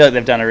mean, I feel like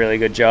they've done a really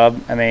good job.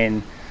 I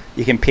mean,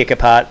 you can pick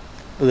apart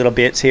little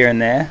bits here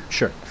and there,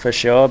 Sure. for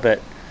sure, but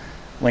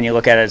when you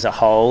look at it as a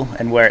whole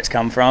and where it's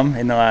come from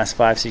in the last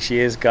 5-6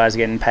 years, guys are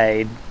getting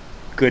paid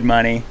good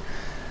money,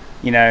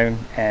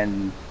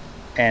 and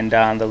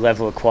the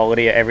level of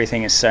quality of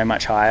everything is so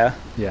much higher.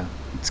 Yeah.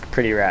 It's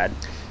pretty rad.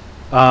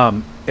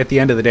 At the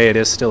end of the day, it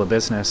is still a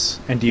business.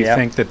 And do you Yep.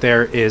 think that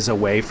there is a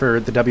way for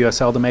the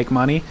WSL to make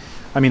money?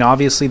 I mean,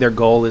 obviously their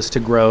goal is to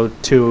grow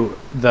to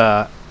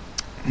the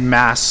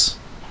mass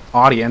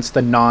audience,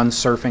 the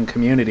non-surfing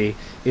community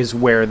is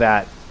where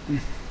that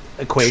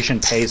equation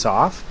pays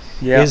off.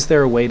 Yeah. Is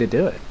there a way to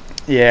do it?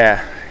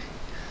 Yeah.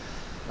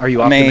 Are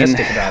you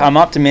optimistic about it? I'm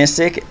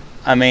optimistic.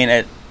 I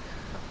mean,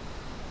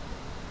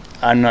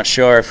 I'm not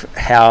sure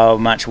how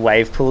much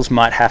wave pools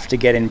might have to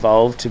get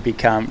involved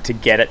to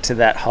get it to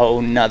that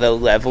whole nother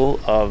level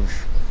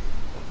of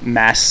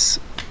mass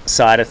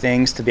side of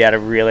things, to be able to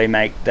really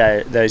make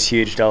those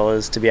huge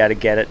dollars, to be able to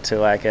get it to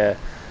like a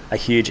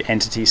huge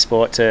entity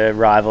sport to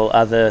rival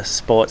other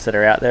sports that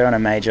are out there on a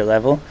major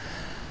level.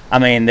 I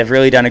mean, they've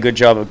really done a good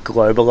job of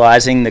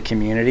globalizing the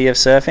community of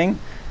surfing.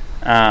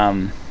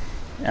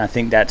 I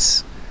think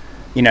that's,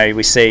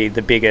 we see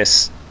the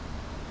biggest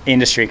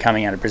industry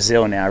coming out of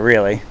Brazil now,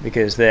 really,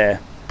 because they're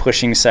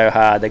pushing so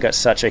hard. They've got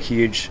such a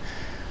huge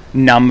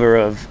number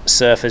of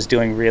surfers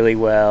doing really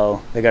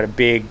well. They've got a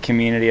big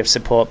community of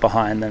support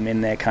behind them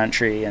in their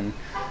country, and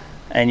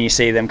you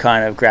see them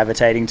kind of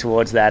gravitating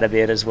towards that a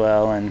bit as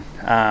well. And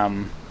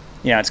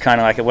it's kind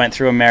of like it went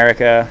through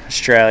America,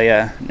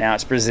 Australia, now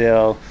it's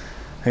Brazil.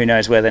 Who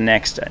knows where the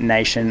next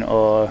nation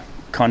or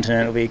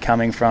continent will be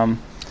coming from.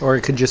 Or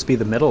it could just be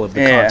the middle of the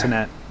Yeah.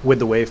 continent with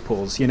the wave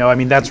pools. I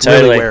mean, that's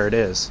Totally. really where it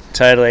is.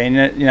 Totally.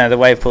 And, the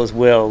wave pools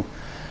will,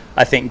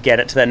 I think, get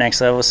it to that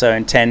next level. So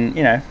in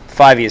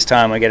 5 years'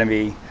 time, we're going to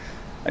be,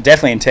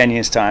 definitely in 10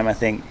 years' time, I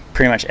think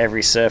pretty much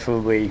every surfer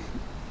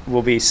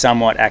will be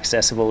somewhat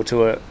accessible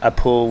to a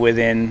pool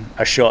within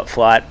a short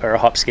flight or a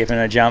hop, skip, and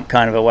a jump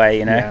kind of a way,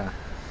 Yeah.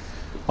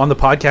 On the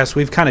podcast,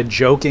 we've kind of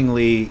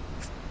jokingly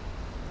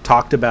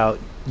talked about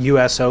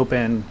U.S.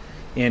 Open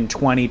in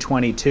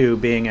 2022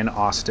 being in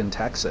Austin,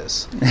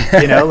 Texas.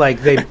 Like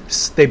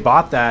they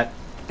bought that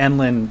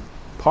Enlin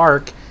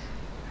Park,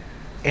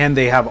 and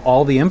they have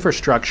all the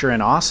infrastructure in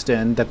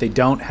Austin that they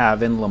don't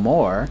have in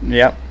Lemoore.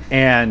 Yep.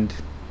 And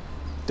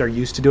they're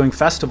used to doing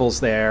festivals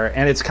there,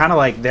 and it's kind of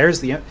like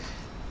there's the.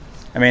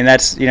 I mean,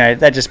 that's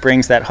that just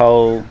brings that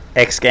whole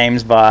X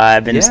Games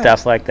vibe and Yeah.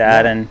 stuff like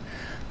that, Yeah. and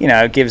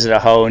it gives it a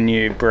whole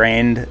new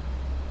brand,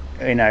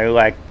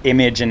 like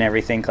image and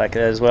everything like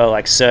that as well.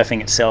 Like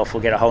surfing itself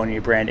will get a whole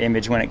new brand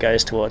image when it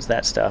goes towards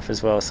that stuff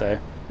as well. So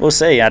we'll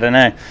see. I don't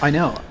know. I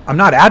know. I'm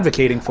not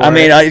advocating for it. I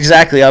mean,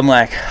 exactly. I'm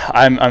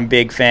a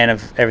big fan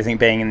of everything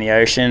being in the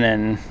ocean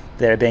and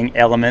there being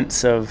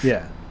elements of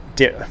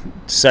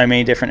so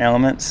many different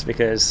elements,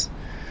 because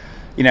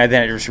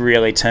then it just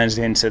really turns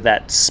into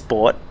that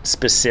sport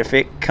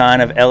specific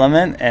kind of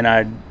element, and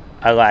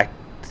I like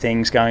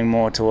things going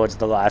more towards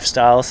the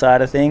lifestyle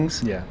side of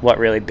things. Yeah. What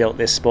really built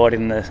this sport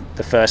in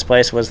the first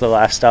place was the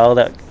lifestyle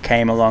that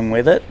came along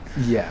with it.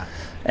 Yeah.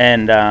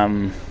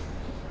 And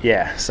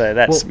so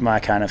that's my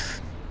kind of,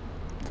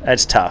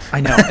 it's tough.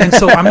 I know. And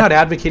so I'm not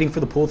advocating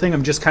for the pool thing.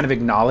 I'm just kind of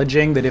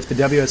acknowledging that if the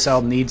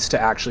WSL needs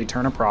to actually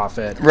turn a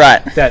profit,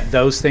 Right. that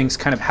those things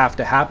kind of have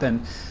to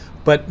happen.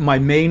 But my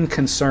main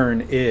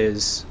concern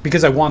is,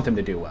 because I want them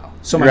to do well,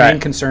 so my Right. main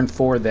concern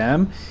for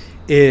them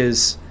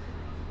is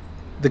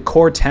the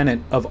core tenet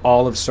of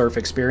all of surf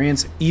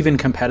experience, even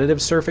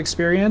competitive surf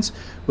experience,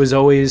 was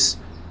always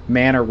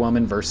man or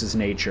woman versus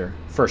nature,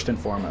 first and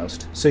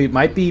foremost. So it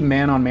might be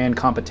man-on-man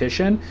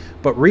competition,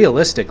 but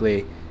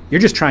realistically,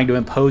 you're just trying to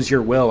impose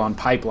your will on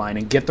pipeline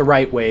and get the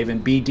right wave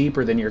and be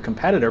deeper than your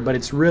competitor, but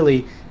it's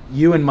really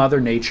you and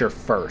Mother Nature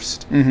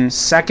first. Mm-hmm.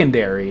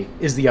 Secondary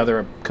is the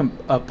other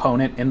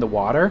opponent in the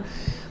water.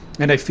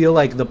 And I feel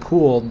like the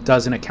pool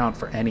doesn't account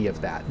for any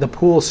of that. The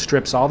pool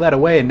strips all that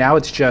away, and now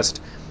it's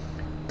just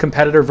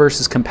competitor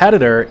versus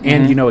competitor,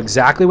 and you know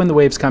exactly when the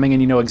wave's coming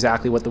and you know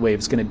exactly what the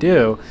wave's going to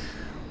do,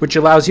 which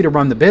allows you to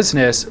run the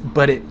business,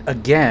 but it,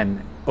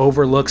 again,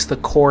 overlooks the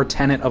core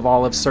tenet of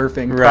all of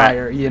surfing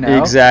prior,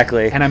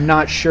 Exactly. And I'm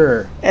not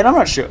sure. And I'm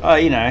not sure,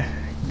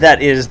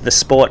 that is the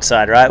sport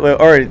side,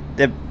 right?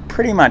 They're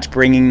pretty much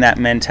bringing that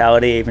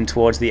mentality even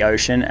towards the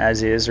ocean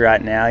as is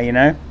right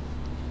now,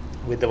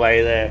 with the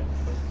way they're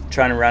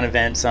trying to run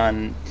events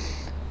on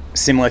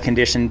similar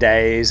condition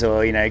days,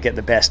 or get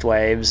the best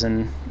waves,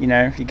 and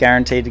you're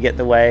guaranteed to get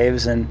the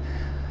waves, and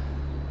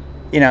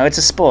it's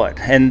a sport,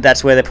 and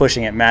that's where they're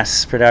pushing it,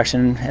 mass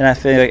production, and I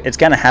feel like it's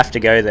going to have to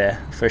go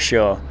there for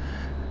sure.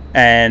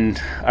 And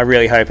I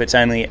really hope it's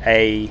only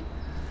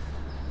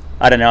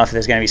I don't know if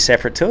there's going to be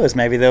separate tours.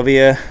 Maybe there'll be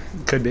a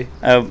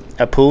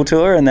pool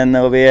tour, and then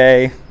there'll be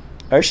a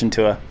ocean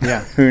tour.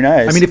 Yeah. Who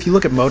knows? I mean, if you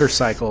look at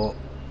motorcycle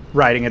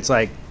riding, it's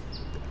like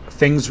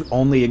things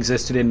only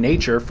existed in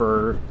nature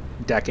for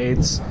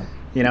decades,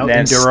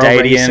 enduro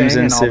racing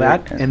and all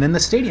that. And then the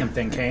stadium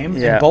thing came,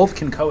 and both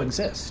can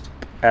coexist.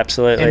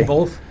 Absolutely. And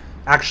both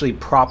actually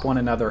prop one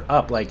another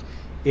up. Like,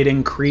 it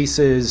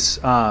increases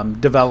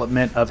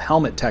development of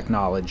helmet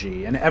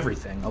technology and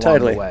everything along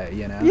the way,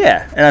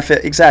 Yeah, and I feel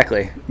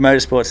exactly.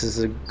 Motorsports is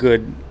a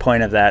good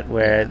point of that,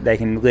 where they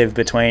can live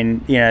between,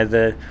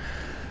 the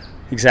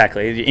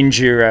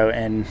enduro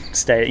and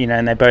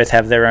and they both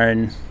have their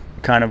own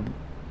kind of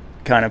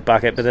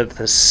bucket, but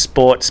the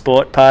sport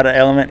part of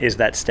element is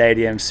that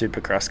stadium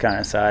supercross kind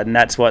of side, and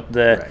that's what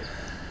the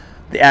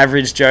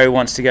average Joe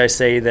wants to go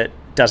see that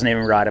doesn't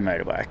even ride a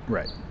motorbike.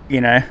 Right.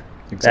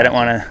 Exactly. They don't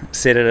want to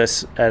sit at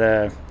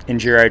a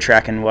enduro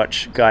track and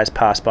watch guys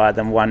pass by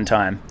them one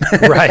time.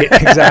 Right,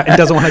 exactly. And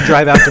doesn't want to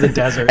drive out to the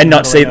desert and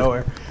not see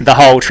the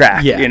whole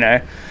track,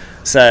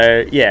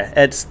 So,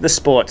 it's the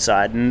sports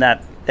side, and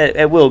that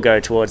it will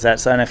go towards that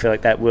side, and I feel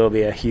like that will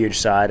be a huge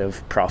side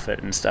of profit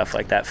and stuff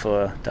like that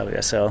for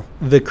WSL.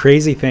 The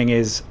crazy thing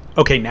is,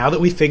 okay, now that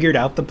we figured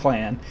out the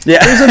plan,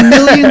 there's a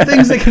million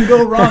things that can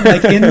go wrong.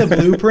 Like, in the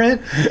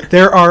blueprint,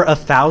 there are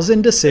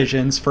 1,000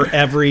 decisions for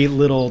every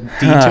little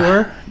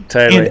detour.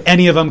 Totally. And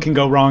any of them can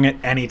go wrong at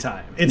any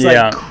time. It's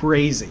like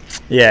crazy.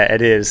 Yeah,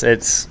 it is.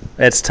 It's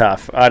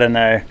tough. I don't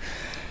know.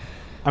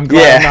 I'm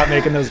glad I'm not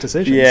making those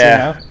decisions.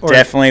 Yeah,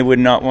 definitely would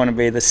not want to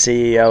be the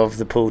CEO of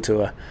the pool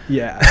tour.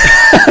 Yeah.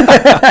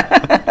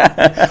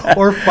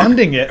 Or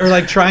funding it, or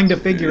like trying to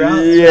figure out.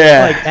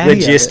 Yeah,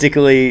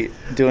 logistically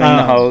doing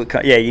the whole.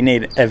 You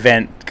need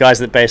event guys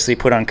that basically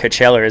put on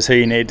Coachella is who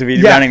you need to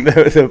be running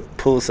the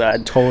pool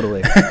side.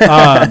 Totally.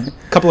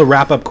 Couple of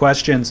wrap up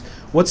questions.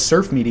 What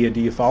surf media do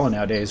you follow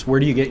nowadays? Where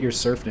do you get your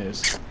surf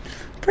news?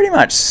 Pretty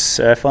much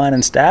Surfline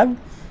and Stab.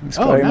 It's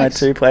probably my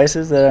two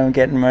places that I'm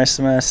getting most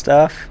of my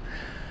stuff.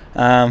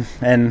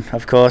 And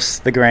of course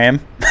the gram.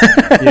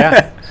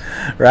 Yeah.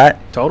 Right.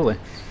 Totally.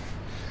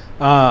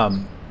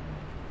 Do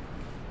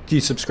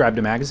you subscribe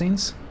to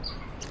magazines?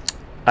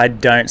 I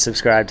don't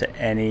subscribe to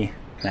any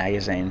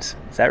magazines.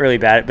 Is that really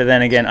bad? But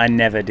then again, I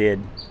never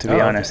did, to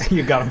be honest. Okay.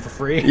 You got them for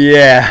free?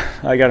 Yeah,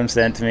 I got them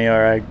sent to me,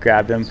 or I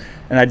grabbed them.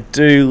 And I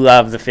do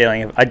love the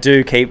feeling of, I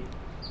do keep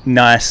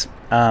nice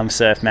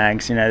surf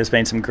mags. There's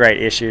been some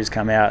great issues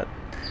come out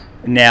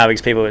now,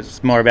 because people,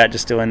 it's more about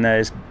just doing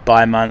those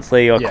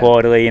bi-monthly or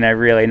quarterly,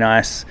 really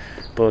nice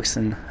books,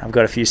 and I've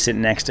got a few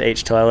sitting next to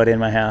each toilet in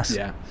my house.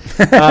 Yeah.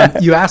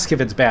 You ask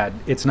if it's bad.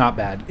 It's not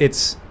bad.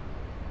 It's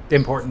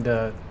important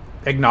to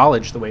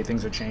acknowledge the way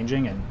things are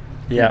changing, and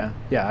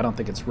I don't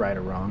think it's right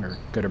or wrong or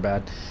good or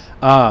bad.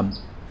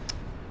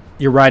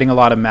 You're riding a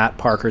lot of Matt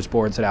Parker's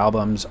boards at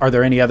Albums. Are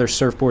there any other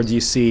surfboards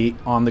you see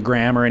on the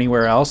gram or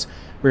anywhere else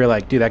where you're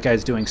like, dude, that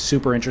guy's doing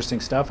super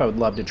interesting stuff, I would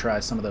love to try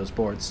some of those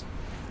boards?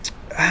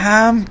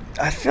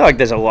 I feel like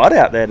there's a lot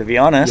out there, to be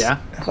honest. Yeah.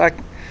 I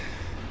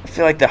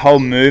feel like the whole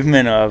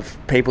movement of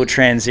people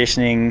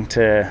transitioning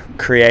to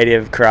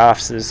creative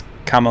crafts has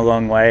come a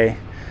long way,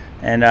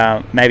 and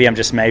maybe I'm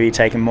just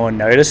taking more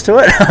notice to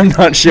it. I'm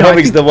not sure,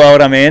 because the world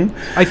I'm in.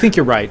 I think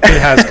you're right.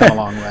 It has come a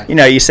long way.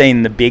 You've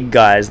seen the big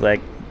guys like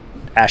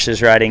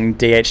Asher's riding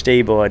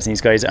DHD boards, and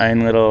he's got his own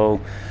little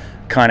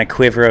kind of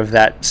quiver of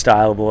that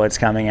style boards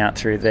coming out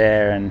through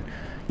there, and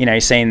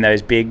you've seen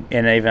those big,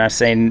 and even I've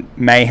seen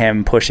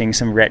Mayhem pushing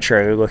some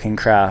retro looking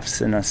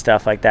crafts and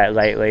stuff like that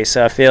lately.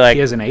 So I feel like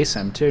he has an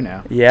ASIM too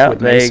now. Yeah,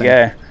 there you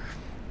go.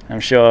 I'm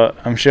sure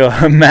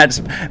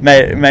Matt's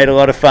made a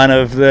lot of fun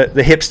of the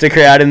hipster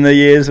crowd in the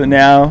years, but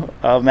now,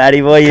 Matty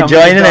boy, you're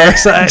joining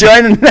it.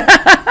 Joining.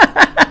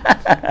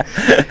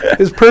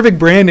 It's perfect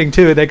branding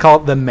too. They call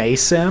it the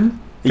Maysim.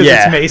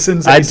 Yeah, it's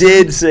Mason's. I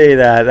did see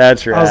that.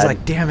 That's right. I was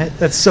like, damn it,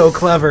 that's so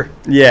clever.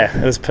 Yeah,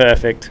 it was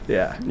perfect.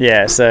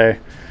 Yeah. So,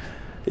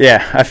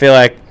 I feel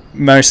like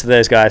most of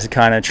those guys are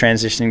kind of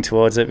transitioning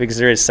towards it, because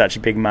there is such a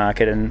big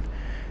market, and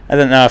I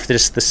don't know if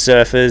just the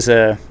surfers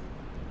are,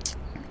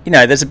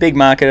 there's a big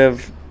market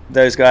of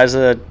those guys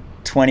that are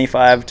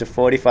 25 to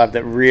 45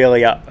 that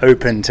really are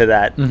open to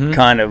that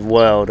kind of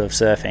world of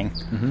surfing.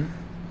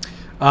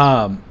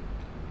 Mm-hmm.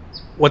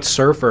 What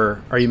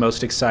surfer are you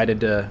most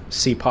excited to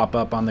see pop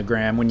up on the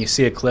gram? When you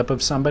see a clip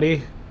of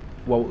somebody,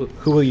 who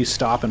will you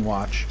stop and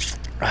watch?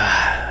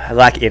 I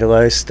like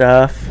Italo's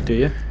stuff. Do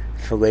you?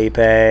 Felipe.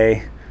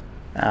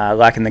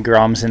 Liking the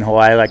Groms in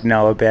Hawaii, like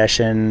Noah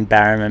Beshin,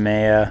 Barry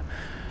Mamiya.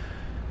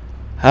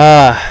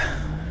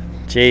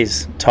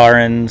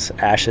 Torrens,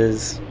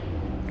 Ashes,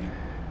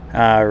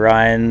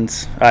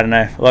 Ryans. I don't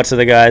know. Lots of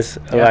the guys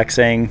I like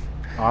seeing.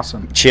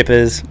 Awesome.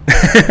 Chippers.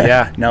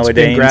 Yeah. Noah It's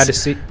been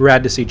Deans.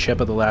 rad to see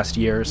Chippa the last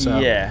year or so.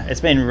 Yeah,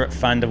 it's been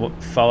fun to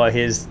follow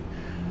his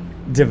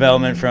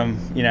development from,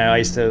 I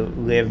used to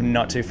live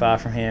not too far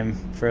from him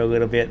for a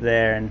little bit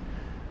there, and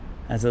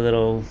as a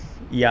little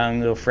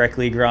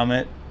freckly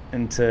grommet,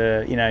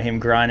 into, him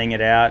grinding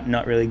it out,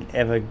 not really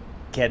ever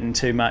getting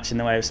too much in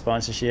the way of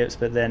sponsorships,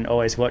 but then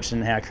always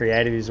watching how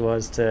creative he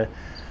was to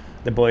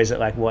the boys at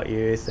like What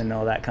Youth and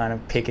all that, kind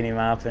of picking him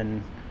up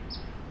and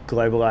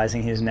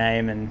globalizing his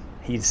name, and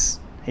he's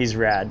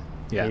rad.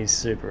 Yeah. He's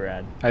super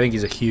rad. I think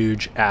he's a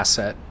huge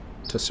asset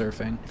to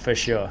surfing. For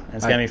sure. And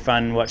it's going to be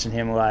fun watching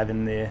him live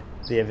in the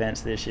events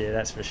this year,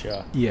 that's for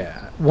sure.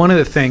 Yeah. One of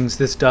the things,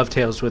 this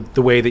dovetails with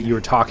the way that you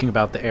were talking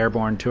about the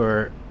Airborne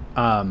Tour.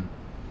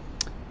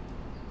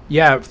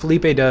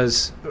 Felipe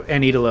does,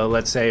 and Italo,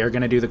 let's say, are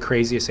going to do the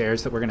craziest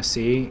airs that we're going to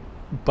see,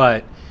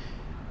 but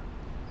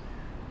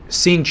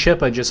seeing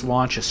Chippa just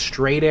launch a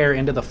straight air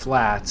into the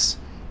flats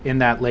in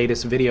that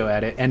latest video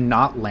edit and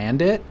not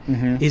land it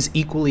is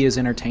equally as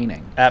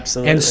entertaining.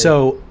 Absolutely. And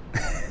so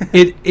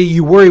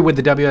you worry with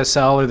the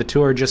WSL or the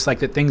tour, just like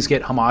that things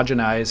get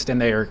homogenized and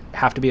they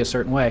have to be a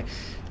certain way.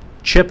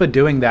 Chippa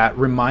doing that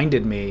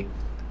reminded me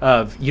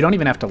of, you don't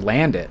even have to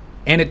land it.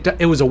 And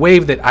it was a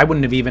wave that I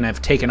wouldn't have even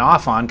have taken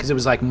off on because it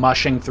was like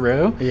mushing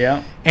through.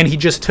 Yeah. And he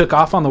just took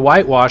off on the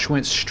whitewash,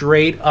 went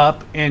straight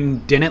up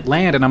and didn't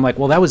land. And I'm like,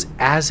 well, that was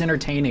as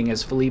entertaining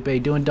as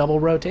Felipe doing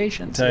double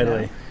rotations.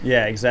 Totally.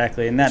 Yeah,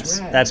 exactly. And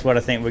that's what I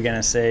think we're going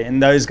to see.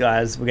 And those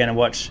guys, we're going to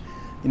watch,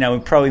 we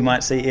probably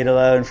might see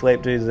Italo and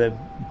Felipe do the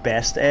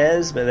best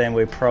airs, but then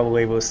we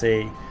probably will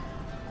see,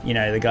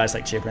 the guys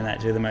like Chippa and that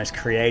do the most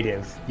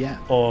creative. Yeah.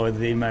 Or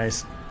the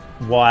most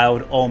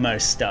wild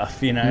almost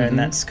stuff, and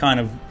that's kind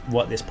of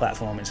what this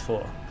platform is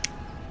for.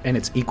 And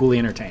it's equally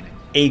entertaining.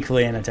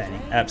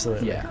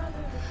 Absolutely.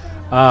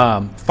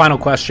 Yeah. Final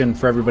question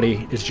for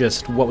everybody is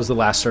just, what was the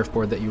last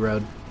surfboard that you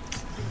rode?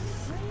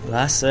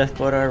 Last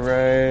surfboard I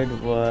rode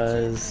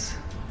was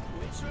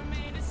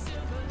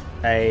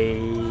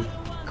a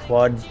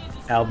quad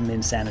Album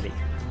Insanity.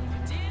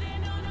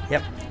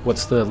 Yep.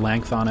 What's the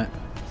length on it?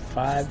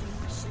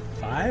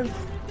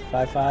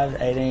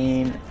 5'5",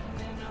 18,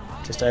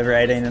 just over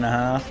 18 and a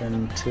half,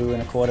 and 2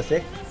 1/4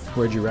 thick.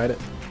 Where'd you ride it?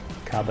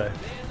 Cabo.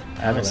 I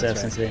haven't surfed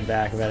since being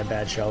back. I've had a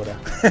bad shoulder.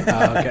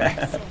 Oh, okay.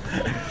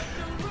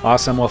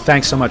 Awesome. Well,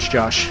 thanks so much,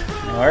 Josh.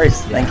 No worries.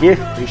 Yeah, Thank you.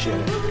 Appreciate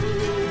it.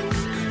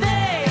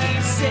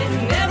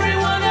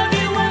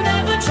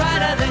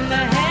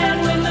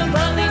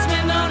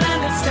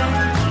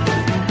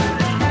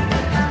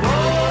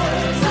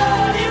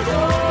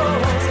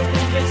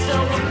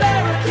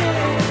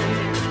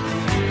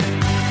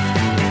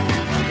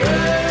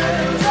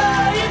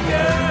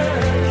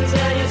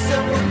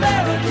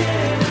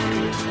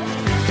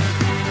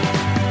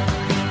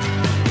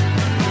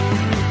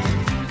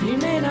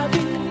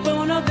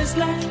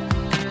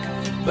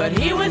 But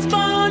he was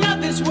born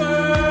of this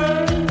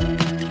world.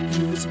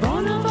 He was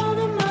born of all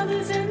the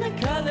mothers and the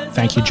colors.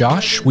 Thank you,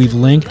 Josh. We've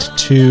linked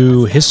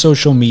to his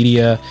social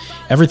media,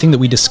 everything that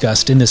we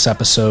discussed in this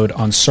episode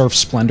on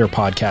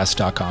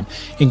surfsplendorpodcast.com,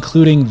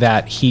 including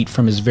that heat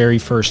from his very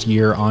first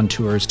year on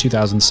tours,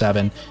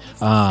 2007,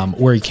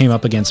 where he came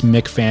up against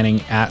Mick Fanning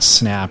at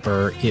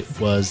Snapper. It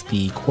was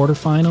the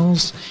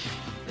quarterfinals.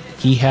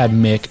 He had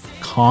Mick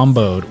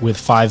comboed with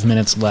 5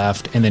 minutes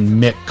left, and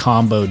then Mick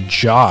comboed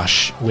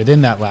Josh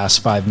within that last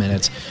 5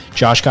 minutes.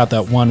 Josh got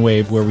that one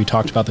wave where we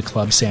talked about the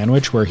club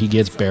sandwich, where he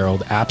gets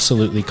barreled,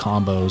 absolutely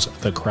combos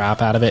the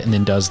crap out of it, and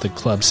then does the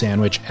club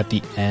sandwich at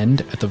the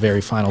end, at the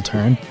very final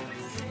turn.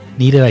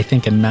 Needed, I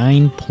think, a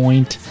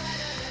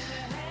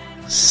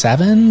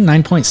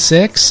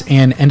 9.6,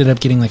 and ended up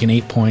getting like an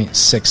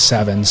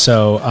 8.67.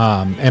 So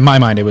in my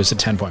mind, it was a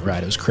 10-point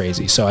ride. It was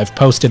crazy. So I've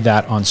posted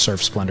that on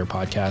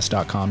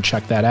surfsplendorpodcast.com.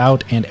 Check that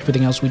out, and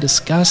everything else we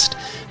discussed.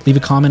 Leave a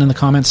comment in the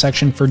comment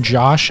section for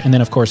Josh. And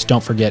then, of course,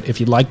 don't forget, if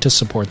you'd like to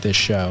support this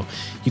show,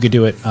 you could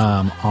do it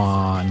on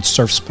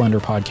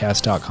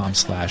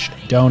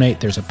surfsplendorpodcast.com/donate.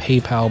 There's a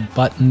PayPal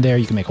button there.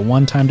 You can make a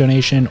one-time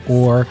donation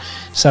or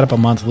set up a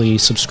monthly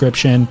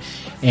subscription.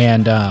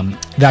 And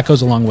that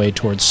goes a long way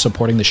towards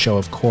supporting the show,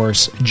 of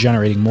course,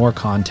 generating more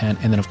content.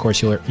 And then, of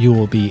course, you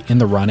will be in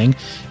the running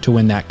to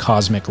win that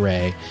Cosmic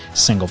Ray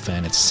single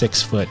fin. It's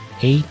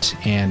 6'8",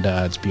 and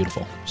it's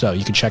beautiful. So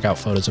you can check out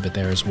photos of it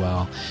there as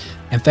well.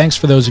 And thanks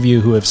for those of you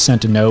who have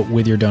sent a note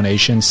with your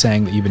donation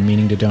saying that you've been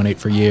meaning to donate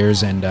for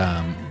years. And,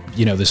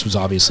 this was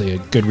obviously a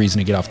good reason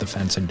to get off the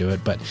fence and do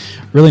it. But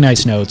really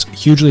nice notes.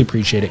 Hugely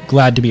appreciate it.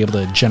 Glad to be able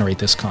to generate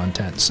this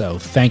content. So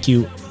thank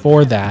you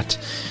for that.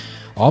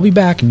 I'll be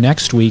back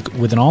next week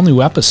with an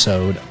all-new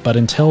episode, but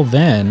until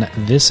then,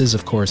 this is,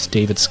 of course,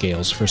 David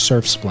Scales for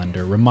Surf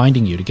Splendor,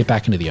 reminding you to get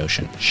back into the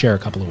ocean, share a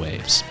couple of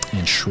waves,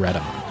 and shred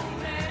on.